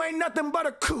 you ain't nothing but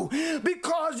a coup,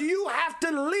 because you have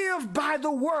to live by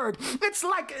the word. It's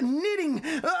like knitting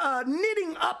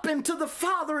up into the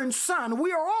Father and Son.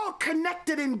 We are all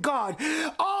connected in God,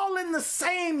 all in the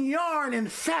same yarn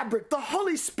and fabric. The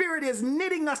Holy Spirit is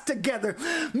knitting us together.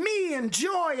 Me and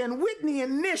Joy and Whitney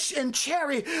and Nish and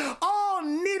Cherry, all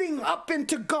knitting up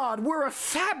into God. We're a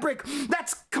fabric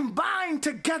that's combined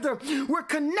together. We're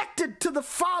connected to the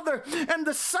Father and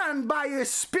the Son by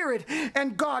His Spirit,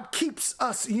 and God keeps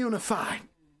us unified.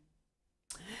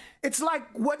 It's like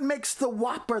what makes the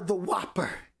Whopper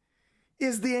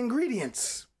is the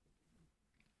ingredients.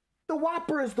 The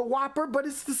Whopper is the Whopper, but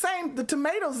it's the same. The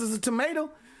tomatoes is a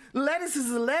tomato. Lettuce is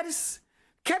the lettuce.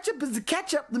 Ketchup is the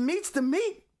ketchup. The meat's the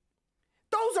meat.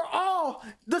 Those are all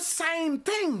the same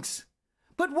things.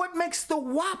 But what makes the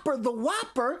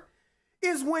Whopper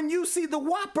is when you see the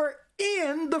Whopper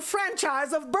in the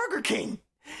franchise of Burger King.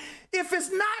 If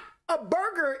it's not a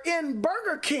burger in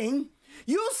Burger King,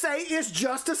 you'll say it's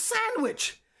just a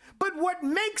sandwich. But what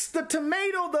makes the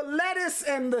tomato, the lettuce,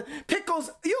 and the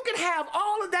pickles, you can have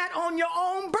all of that on your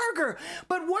own burger.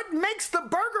 But what makes the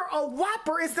burger a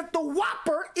Whopper is that the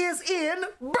Whopper is in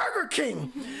Burger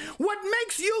King. What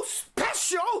makes you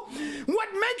special, what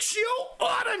makes you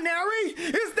ordinary,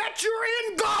 is that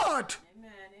you're in God.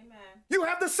 You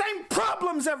have the same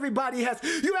problems everybody has.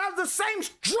 You have the same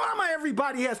drama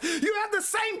everybody has. You have the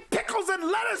same pickles and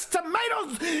lettuce,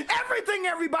 tomatoes, everything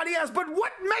everybody has. But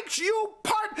what makes you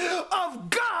part of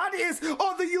God is,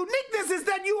 or the uniqueness is,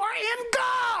 that you are in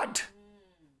God.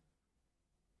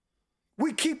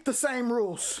 We keep the same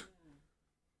rules.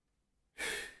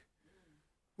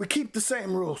 We keep the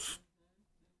same rules.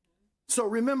 So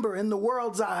remember, in the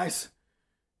world's eyes,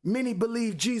 many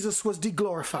believe Jesus was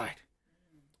deglorified.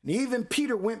 And even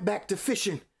Peter went back to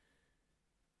fishing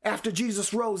after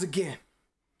Jesus rose again.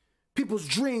 People's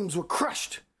dreams were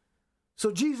crushed.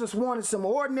 So Jesus wanted some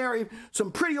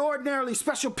pretty ordinarily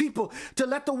special people to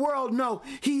let the world know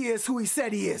He is who He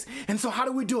said He is. And so how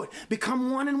do we do it? Become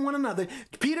one in one another.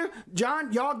 Peter,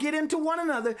 John, y'all get into one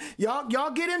another. Y'all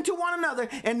get into one another,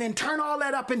 and then turn all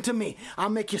that up into me. I'll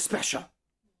make you special.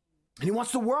 And He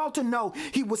wants the world to know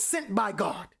He was sent by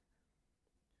God.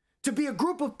 To be a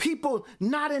group of people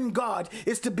not in God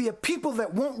is to be a people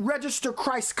that won't register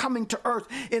Christ coming to earth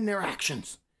in their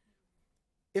actions.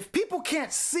 If people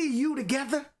can't see you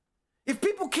together, if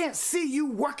people can't see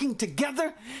you working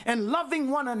together and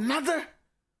loving one another,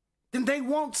 then they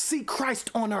won't see Christ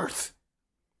on earth.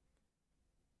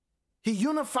 He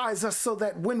unifies us so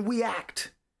that when we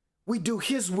act, we do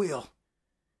His will,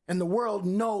 and the world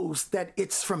knows that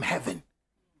it's from heaven.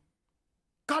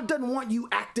 God doesn't want you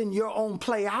acting your own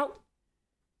play out.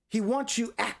 He wants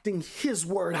you acting His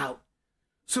word out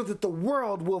so that the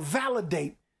world will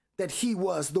validate that He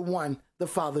was the one the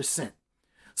Father sent.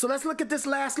 So let's look at this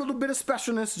last little bit of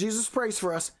specialness Jesus prays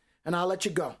for us, and I'll let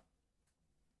you go.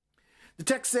 The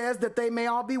text says that they may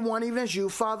all be one, even as you,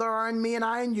 Father, are in me and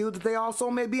I in you, that they also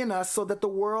may be in us, so that the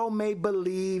world may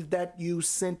believe that you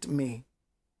sent me.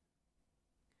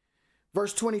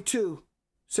 Verse 22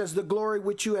 says, the glory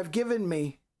which you have given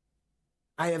me,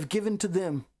 I have given to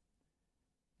them,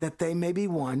 that they may be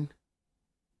one,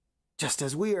 just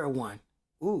as we are one.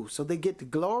 Ooh, so they get the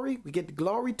glory? We get the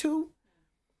glory too?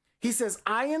 He says,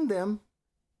 I in them,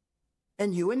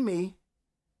 and you in me,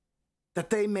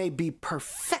 that they may be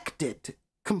perfected,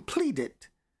 completed,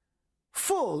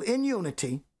 full in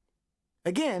unity,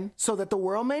 again, so that the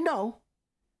world may know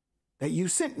that you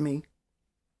sent me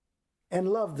and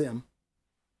loved them,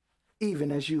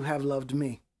 even as you have loved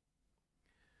me.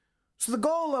 So the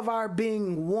goal of our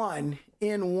being one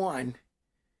in one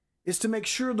is to make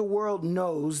sure the world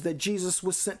knows that Jesus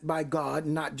was sent by God,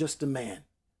 not just a man.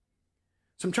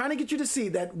 So I'm trying to get you to see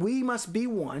that we must be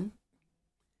one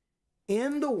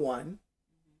in the one.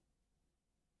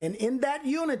 And in that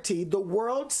unity, the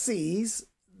world sees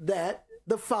that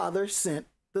the Father sent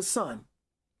the Son.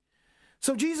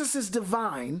 So Jesus is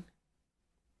divine,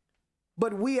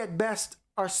 but we at best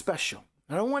are special.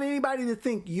 I don't want anybody to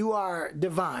think you are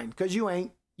divine, because you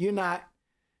ain't. You're not.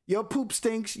 Your poop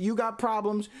stinks. You got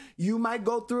problems. You might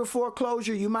go through a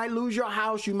foreclosure. You might lose your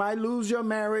house. You might lose your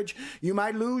marriage. You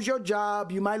might lose your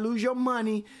job. You might lose your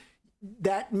money.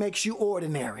 That makes you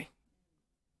ordinary.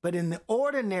 But in the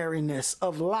ordinariness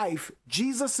of life,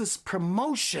 Jesus's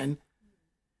promotion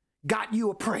got you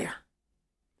a prayer.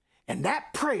 And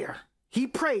that prayer He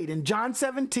prayed in John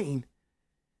 17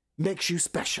 makes you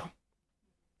special.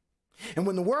 And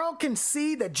when the world can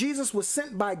see that Jesus was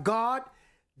sent by God,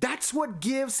 that's what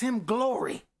gives Him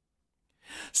glory.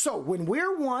 So when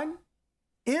we're one,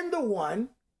 in the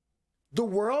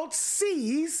world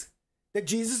sees that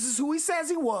Jesus is who He says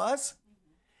He was.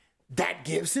 That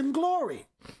gives Him glory.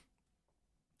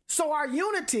 So our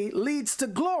unity leads to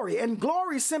glory, and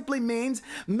glory simply means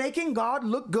making God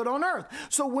look good on earth.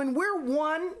 So when we're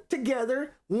one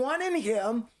together, one in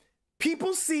him,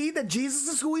 people see that Jesus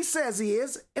is who he says he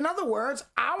is. In other words,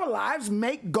 our lives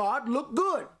make God look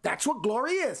good. That's what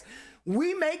glory is.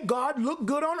 We make God look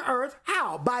good on earth.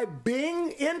 How? By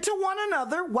being into one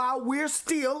another while we're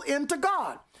still into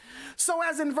God. So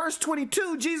as in verse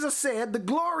 22, Jesus said, the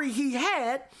glory he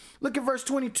had, look at verse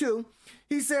 22,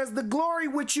 he says, the glory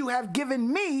which you have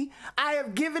given me, I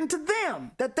have given to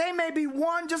them, that they may be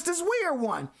one just as we are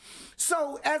one.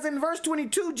 So as in verse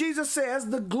 22, Jesus says,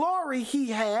 the glory he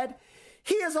had,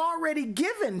 he has already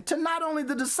given to not only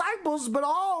the disciples, but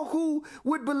all who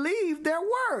would believe their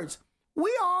words.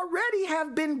 We already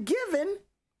have been given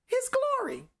his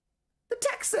glory. The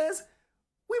text says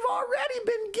we've already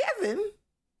been given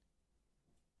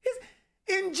his.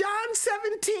 In John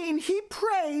 17, he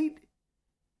prayed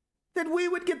that we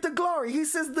would get the glory. He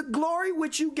says, the glory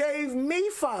which you gave me,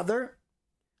 Father,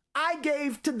 I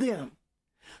gave to them.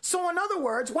 So in other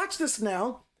words, watch this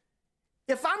now.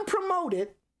 If I'm promoted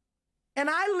and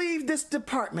I leave this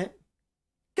department,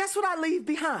 guess what I leave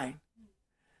behind?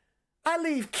 I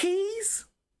leave keys,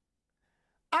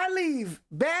 I leave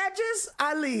badges,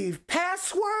 I leave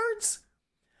passwords,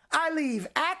 I leave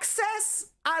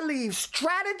access, I leave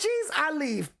strategies, I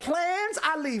leave plans,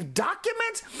 I leave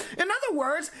documents. In other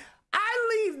words,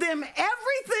 I leave them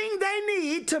everything they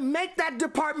need to make that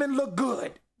department look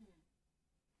good.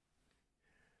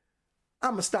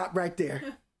 I'm going to stop right there.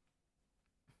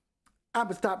 I'm going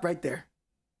to stop right there.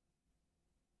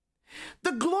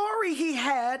 The glory he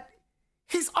had,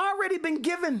 he's already been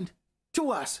given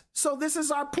to us. So this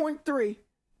is our point 3.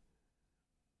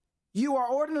 You are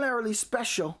ordinarily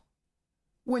special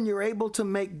when you're able to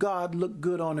make God look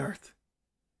good on earth.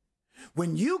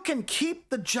 When you can keep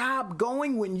the job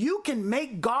going, when you can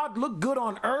make God look good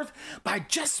on earth by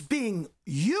just being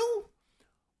you,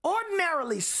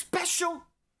 ordinarily special,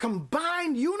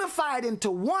 combined, unified into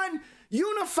one,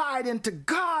 unified into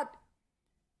God,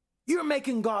 you're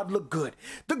making God look good.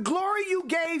 The glory you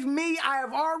gave me, I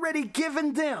have already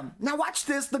given them. Now watch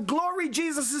this. The glory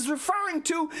Jesus is referring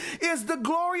to is the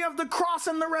glory of the cross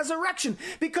and the resurrection.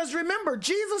 Because remember,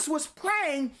 Jesus was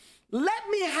praying, let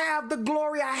me have the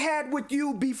glory I had with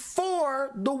you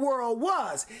before the world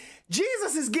was.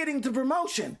 Jesus is getting the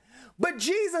promotion. But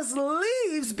Jesus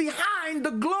leaves behind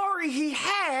the glory he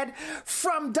had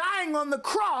from dying on the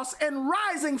cross and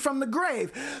rising from the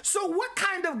grave. So what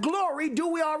kind of glory do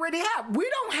we already have? We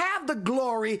don't have the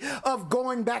glory of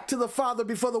going back to the Father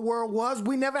before the world was.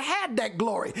 We never had that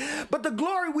glory. But the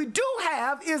glory we do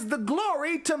have is the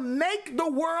glory to make the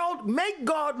world, make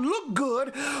God look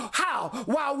good. How?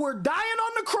 While we're dying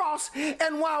on the cross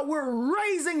and while we're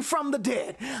raising from the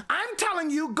dead. I'm telling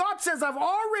you, God says, I've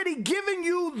already given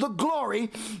you the glory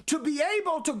to be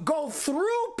able to go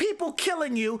through people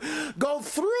killing you, go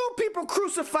through people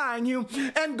crucifying you,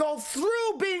 and go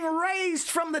through being raised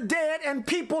from the dead and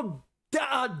people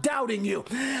doubting you.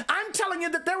 I'm telling you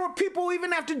that there were people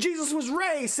even after Jesus was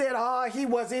raised said, oh, he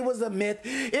was a myth.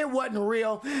 It wasn't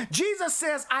real. Jesus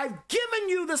says, I've given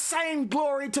you the same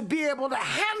glory to be able to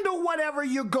handle whatever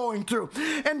you're going through.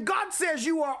 And God says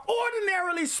you are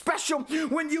ordinarily special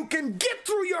when you can get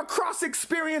through your cross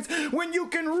experience, when you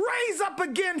can raise up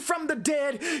again from the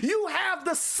dead. You have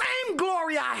the same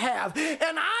glory I have.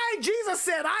 And Jesus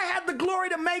said, I had the glory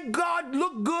to make God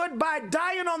look good by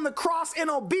dying on the cross in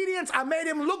obedience. I made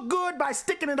him look good by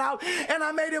sticking it out, and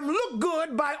I made him look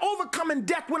good by overcoming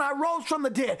death when I rose from the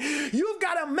dead. You've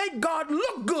got to make God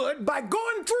look good by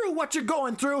going through what you're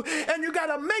going through, and you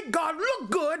got to make God look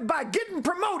good by getting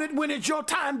promoted when it's your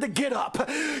time to get up.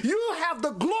 You have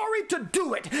the glory to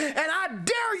do it, and I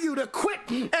dare you to quit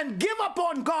and give up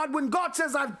on God when God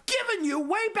says, I've given you,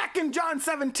 way back in John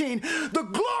 17, the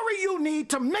glory you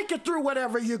need to make it through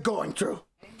whatever you're going through.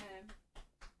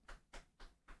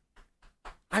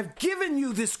 I've given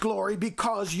you this glory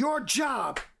because your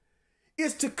job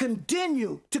is to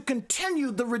continue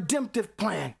the redemptive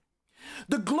plan.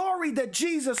 The glory that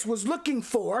Jesus was looking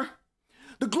for,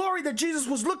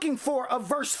 of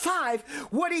verse 5,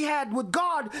 what he had with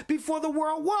God before the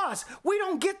world was. We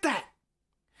don't get that.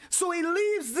 So he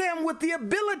leaves them with the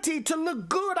ability to look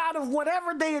good out of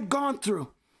whatever they had gone through.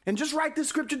 And just write this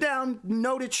scripture down,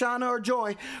 note it, Shauna or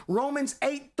Joy. Romans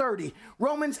 8:30.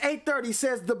 Romans 8:30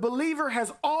 says the believer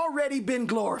has already been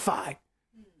glorified.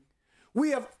 We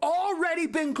have already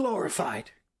been glorified.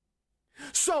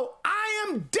 So I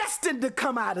am destined to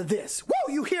come out of this.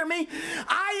 Whoa, you hear me?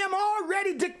 I am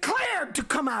already declared to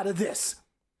come out of this.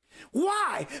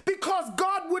 Why? Because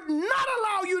God would not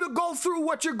allow you to go through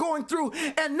what you're going through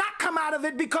and not come out of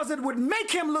it because it would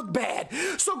make him look bad.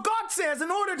 So God says,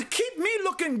 in order to keep me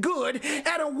looking good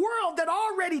at a world that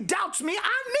already doubts me,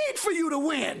 I need for you to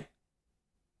win.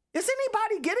 Is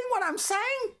anybody getting what I'm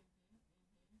saying?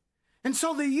 And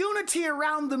so the unity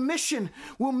around the mission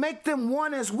will make them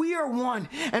one as we are one,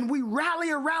 and we rally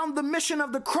around the mission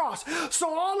of the cross.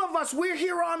 So all of us, we're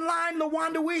here online,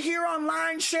 LaWanda, we're here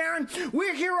online, Sharon,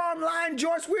 we're here online,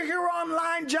 Joyce, we're here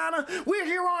online, Jonna, we're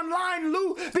here online,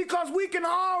 Lou, because we can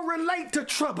all relate to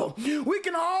trouble. We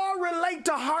can all relate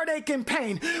to heartache and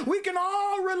pain. We can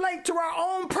all relate to our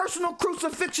own personal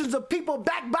crucifixions of people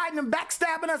backbiting and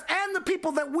backstabbing us and the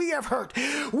people that we have hurt.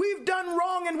 We've done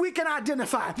wrong and we can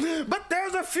identify. But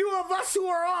there's a few of us who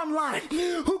are online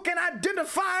who can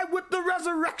identify with the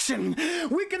resurrection.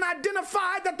 We can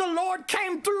identify that the Lord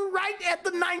came through right at the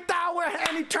 9th hour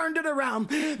and he turned it around.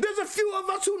 There's a few of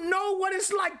us who know what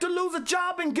it's like to lose a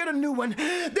job and get a new one.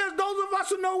 There's those of us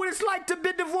who know what it's like to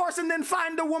be divorced and then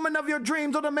find the woman of your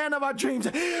dreams or the man of our dreams.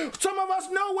 Some of us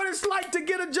know what it's like to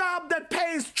get a job that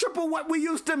pays triple what we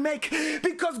used to make,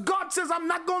 because God says, I'm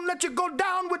not going to let you go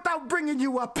down without bringing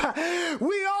you up.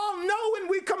 We all know, and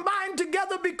we combine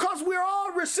together because we're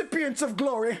all recipients of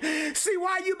glory. See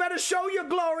why you better show your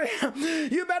glory.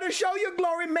 You better show your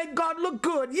glory. Make God look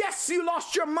good. Yes, you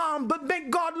lost your mom, but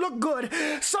make God look good.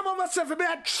 Some of us have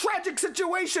had tragic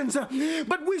situations,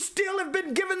 but we still have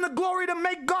been given the glory to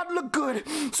make God look good.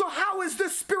 So how is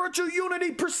this spiritual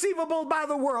unity perceivable by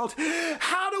the world?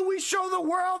 How do we show the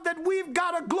world that we've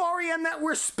got a glory and that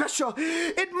we're special?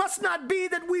 It must not be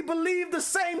that we believe the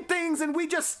same things and we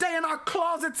just stay in our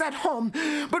closets at home,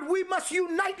 but we must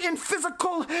unite in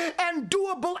physical and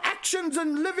doable actions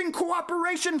and living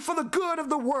cooperation for the good of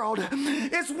the world.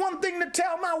 It's one thing to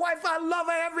tell my wife I love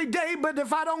her every day, but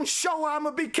if I don't show her, I'm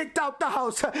going to be kicked out the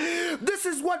house. This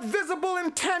is what visible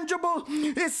and tangible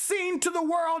is seen to the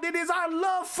world. It is our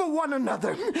love for one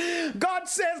another. God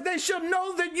says they shall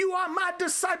know that you are my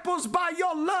disciples by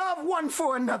your love one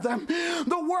for another.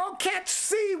 The world can't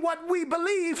see what we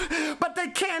believe, but they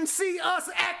can see us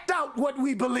act out what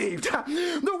we believed.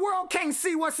 The world can't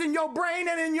see what's in your brain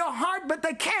and in your heart, but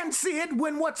they can see it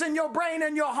when what's in your brain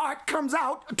and your heart comes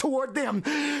out toward them.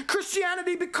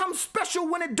 Christianity becomes special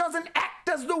when it doesn't act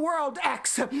as the world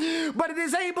acts, but it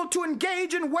is able to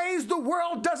engage in ways the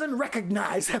world doesn't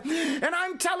recognize. And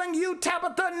I'm telling you,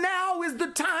 Tabitha, now is the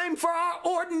time for our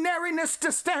ordinariness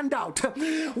to stand out.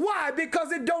 Why?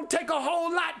 Because it don't take a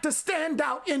whole lot to stand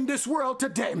out in this world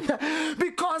today.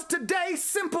 Because today,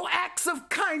 simple acts of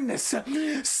kindness,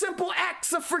 simple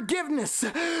acts of forgiveness,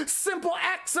 simple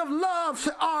acts of love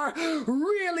are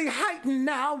really heightened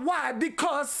now. Why?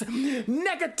 Because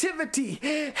negativity,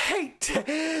 hate,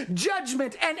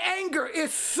 judgment, and anger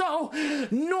is so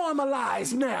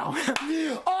normalized now.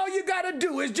 All you gotta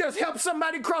do is just help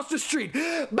somebody cross the street,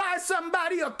 buy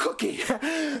somebody a cookie,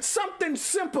 something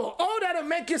simple. Oh, that'll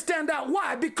make you stand out.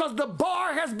 Why? Because the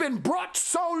bar has been brought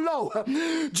so low.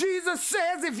 Jesus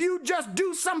says if you just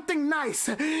do something nice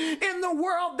in the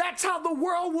world, that's how the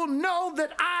world will know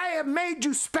that I have made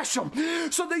you special.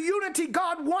 So the unity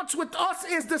God wants with us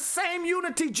is the same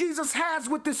unity Jesus has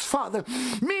with his Father,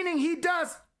 meaning he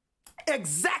does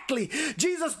exactly.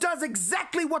 Jesus does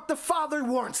exactly what the Father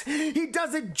wants. He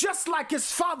does it just like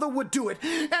his Father would do it.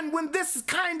 And when this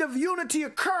kind of unity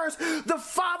occurs, the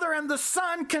Father and the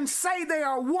Son can say they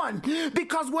are one,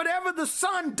 because whatever the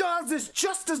Son does is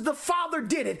just as the Father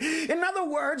did it. In other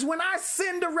words, when I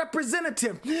send a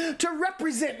representative to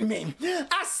represent me,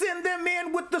 I send them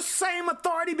in with the same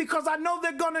authority because I know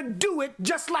they're going to do it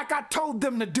just like I told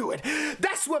them to do it.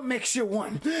 That's what makes you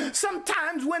one.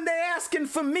 Sometimes when they're asking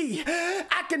for me,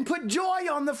 I can put Joy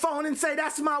on the phone and say,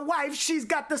 that's my wife. She's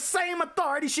got the same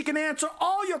authority. She can answer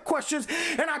all your questions,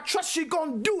 and I trust she's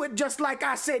going to do it just like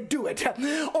I said do it,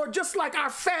 or just like our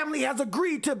family has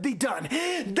agreed to be done.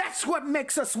 That's what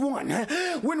makes us one.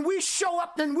 When we show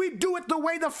up and we do it the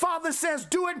way the Father says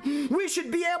do it, we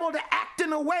should be able to act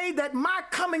in a way that my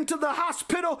coming to the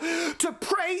hospital to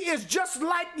pray is just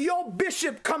like your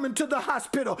bishop coming to the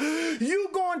hospital. You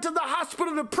going to the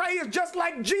hospital to pray is just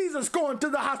like Jesus going to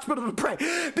the hospital to pray,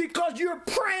 because you're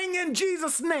praying in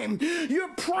Jesus' name.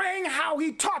 You're praying how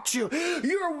he taught you.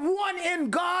 You're one in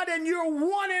God and you're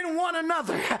one in one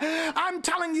another. I'm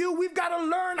telling you, we've got to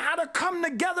learn how to come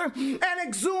together and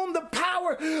exhume the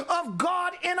power of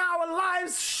God in our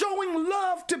lives, showing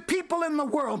love to people in the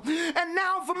world. And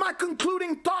now for my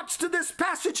concluding thoughts to this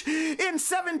passage in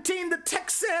 17, the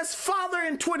text says, Father,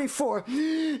 in 24,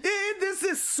 this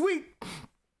is sweet.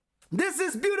 This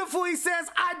is beautiful. He says,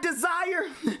 I desire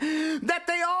that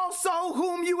they also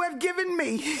whom you have given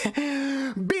me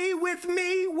be with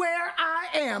me where I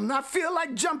am. I feel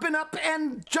like jumping up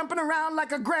and jumping around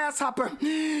like a grasshopper.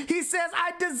 He says,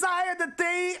 I desire that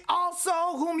they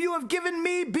also whom you have given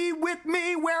me be with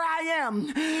me where I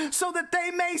am, so that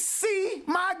they may see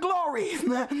my glory,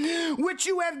 which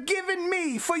you have given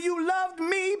me, for you loved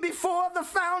me before the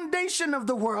foundation of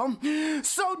the world.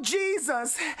 So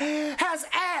Jesus has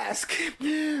asked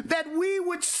that we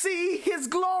would see his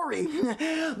glory,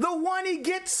 the one he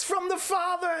gets from the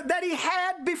Father that he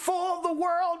had before the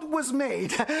world was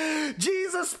made.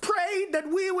 Jesus prayed that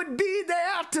we would be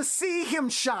there to see him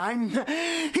shine.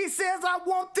 He says, I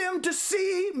want them to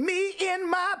see me in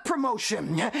my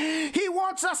promotion. He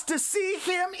wants us to see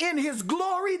him in his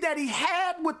glory that he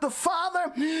had with the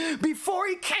Father before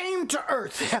he came to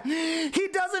earth. He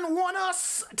doesn't want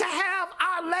us to have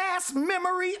our last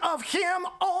memory of him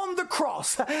on the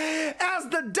cross as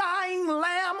the dying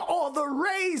lamb or the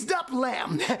raised up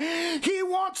lamb. He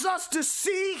wants us to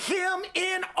see him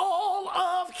in all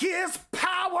of his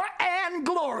power and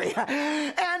glory,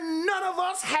 and none of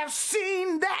us have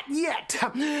seen that yet.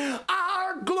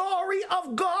 Our glory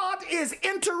of God is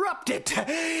interrupted.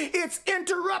 It's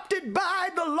interrupted by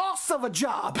the loss of a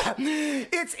job.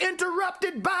 It's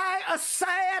interrupted by a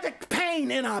sad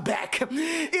pain in our back.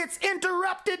 It's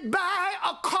interrupted by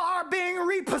a car being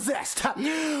repossessed.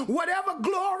 Whatever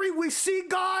glory we see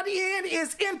God in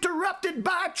is interrupted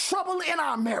by trouble in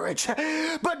our marriage.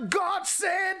 But God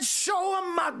said, show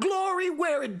them my glory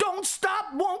where it don't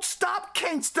stop, won't stop,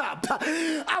 can't stop.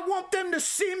 I want them to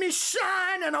see me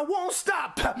shine, and I won't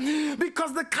stop,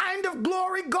 because the kind of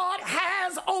glory God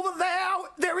has over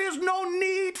there is no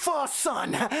need for a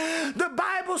son. The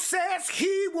Bible says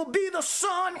he will be the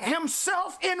Son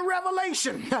himself in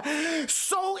Revelation.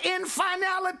 So in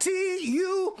finality,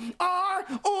 you are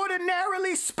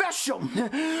ordinarily special.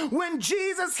 When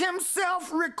Jesus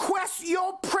himself requests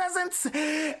your presence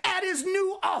at his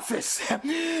new office,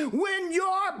 when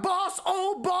your boss,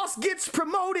 old boss, gets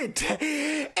promoted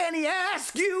and he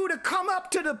asks you to come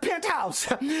up to the penthouse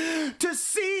to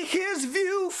see his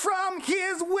view from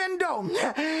his window,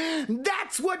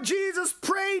 that's what Jesus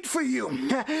prayed for you,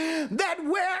 that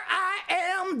where I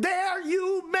am, there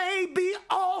you may be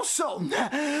also.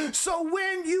 So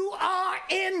when you are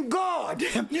in God,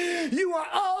 you are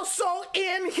also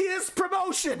in his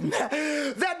promotion,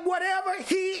 that whatever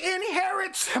he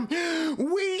inherits,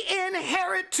 we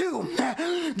inherit too.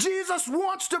 Jesus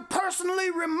wants to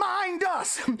personally remind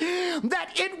us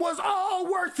that it was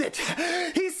all worth it.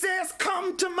 He says,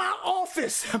 come to my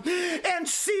office and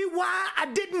see why I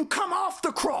didn't come off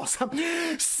the cross.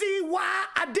 See why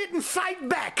I didn't fight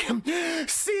back.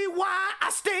 See why I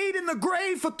stayed in the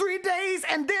grave for 3 days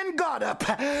and then got up.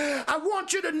 I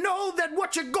want you to know that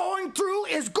what you're going through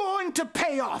is going to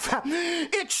pay off.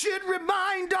 It should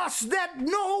remind us that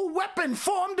no weapon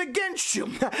formed against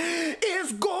you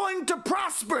is going to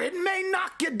prosper. It may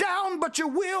knock you down, but you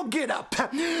will get up.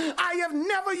 I have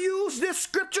never used this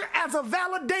scripture as a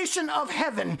validation of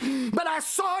heaven, but I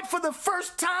saw it for the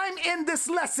first time in this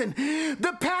lesson.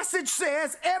 The passage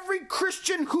says every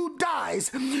Christian who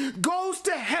dies goes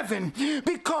to heaven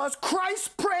because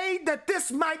Christ prayed that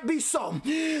this might be so.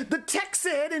 The text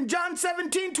said in John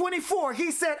 17:24,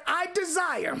 he said, I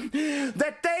desire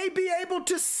that they be able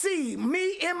to see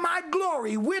me in my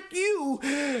glory with you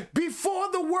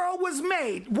before the world was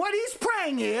made. What he's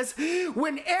praying is,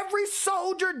 when every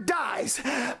soldier dies,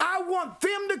 I want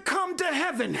them to come to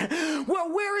heaven.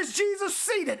 Well, where is Jesus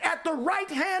seated? At the right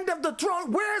hand of the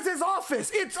throne. Where's his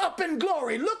office? It's up in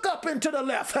glory. Look up and to the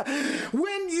left.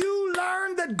 When you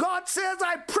learn that God says,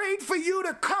 I prayed for you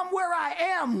to come where I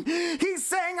am, he's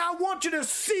saying, I want you to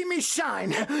see me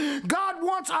shine. God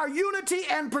wants our unity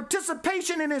and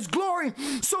participation in his glory.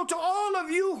 So to all of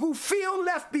you who feel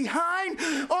left behind,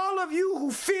 all of you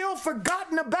who feel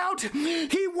forgotten about,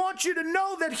 he wants you to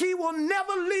know that he will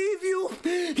never leave you.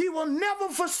 He will never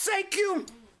forsake you.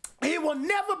 He will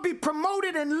never be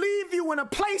promoted and leave you in a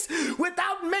place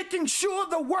without making sure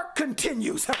the work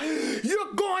continues.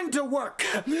 You're going to work.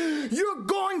 You're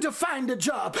going to find a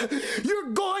job. You're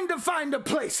going to find a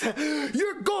place.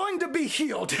 You're going to be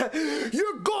healed.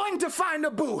 You're going to find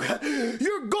a boo.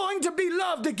 You're going to be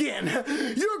loved again.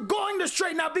 You're going to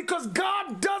straighten out, because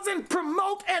God doesn't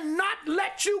promote and not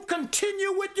let you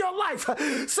continue with your life.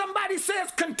 Somebody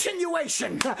says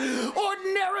continuation.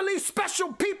 Ordinarily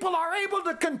special people are able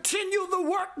to continue continue the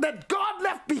work that God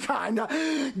left behind.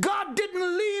 God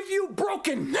didn't leave you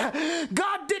broken.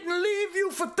 God didn't leave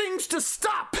you for things to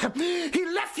stop. He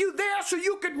left you there so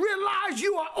you could realize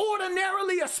you are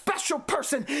ordinarily a special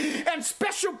person, and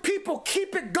special people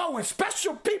keep it going.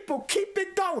 Special people keep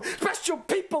it going. Special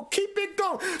people keep it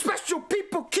going. Special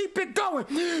people keep it going.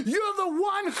 You're the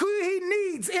one who he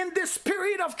needs in this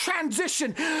period of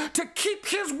transition to keep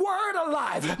his word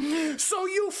alive. So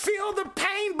you feel the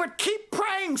pain, but keep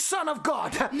praying, son of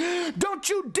God. Don't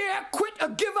you dare quit or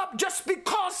give up just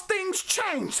because things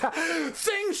change.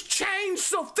 Things change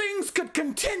so things could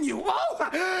continue.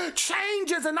 Oh,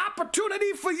 change is an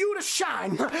opportunity for you to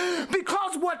shine,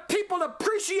 because what people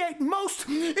appreciate most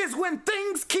is when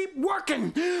things keep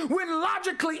working, when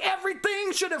logically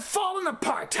everything should have fallen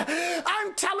apart.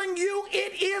 I'm telling you,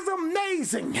 it is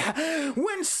amazing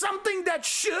when something that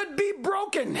should be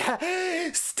broken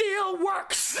still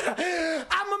works.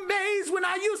 I'm amazed when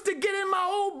I used to get in my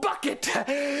old bucket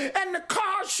and the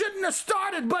car shouldn't have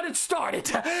started, but it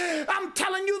started. I'm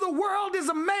telling you, the world is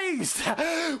amazed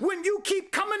when you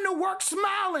keep coming to work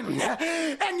smiling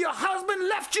and your husband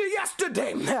left you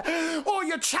yesterday or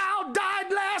your child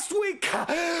died last week,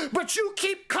 but you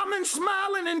keep coming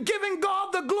smiling and giving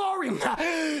God the glory.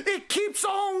 It keeps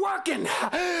on working.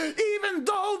 Even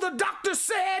though the doctor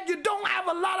said you don't have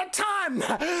a lot of time,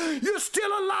 you're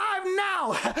still alive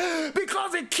now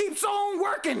because it keeps on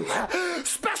working.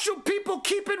 Special people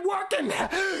keep it working.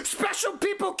 Special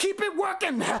people keep it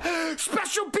working.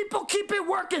 Special people keep it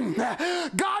working.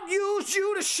 God used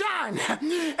you to shine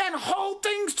and hold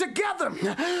things together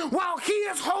while he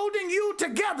is holding you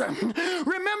together.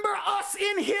 Remember us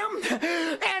in him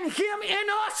and him in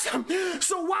us.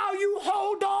 So while you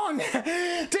hold on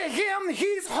to him,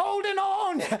 he's holding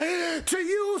on to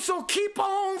you. So keep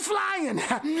on flying.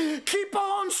 Keep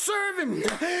on serving.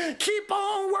 Keep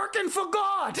on working for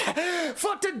God.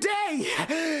 For today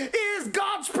is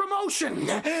God's promotion,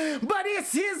 but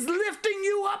it's his lifting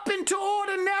you up into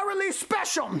ordinarily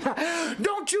special.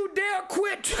 Don't you dare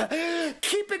quit.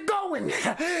 Keep it going.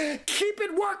 Keep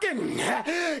it working.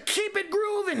 Keep it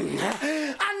grooving.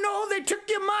 I know they took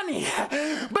your money,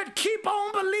 but keep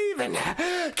on believing.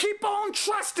 Keep on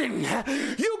trusting.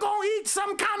 You gonna eat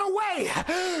some kind of way.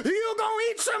 You gonna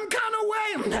eat some kind of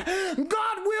way.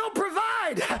 God will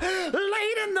provide.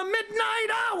 Late in the midnight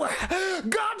hour,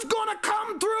 God's gonna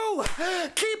come through.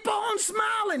 Keep on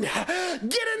smiling.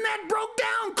 Get in that broke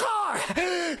down car.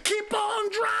 Keep on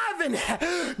driving.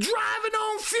 Driving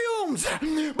on fumes.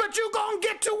 But you're gonna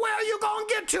get to where you're gonna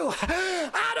get to.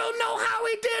 I don't know how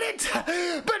he did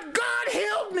it, but God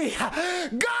healed me.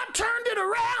 God turned it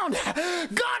around.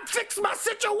 God fixed my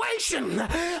situation.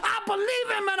 I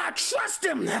believe him and I trust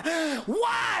him.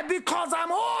 Why? Because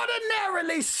I'm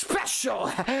ordinarily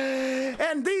special.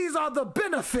 And these are the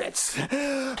benefits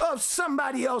of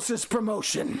somebody else's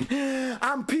promotion.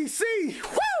 I'm PC.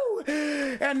 Woo!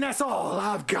 And that's all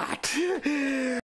I've got.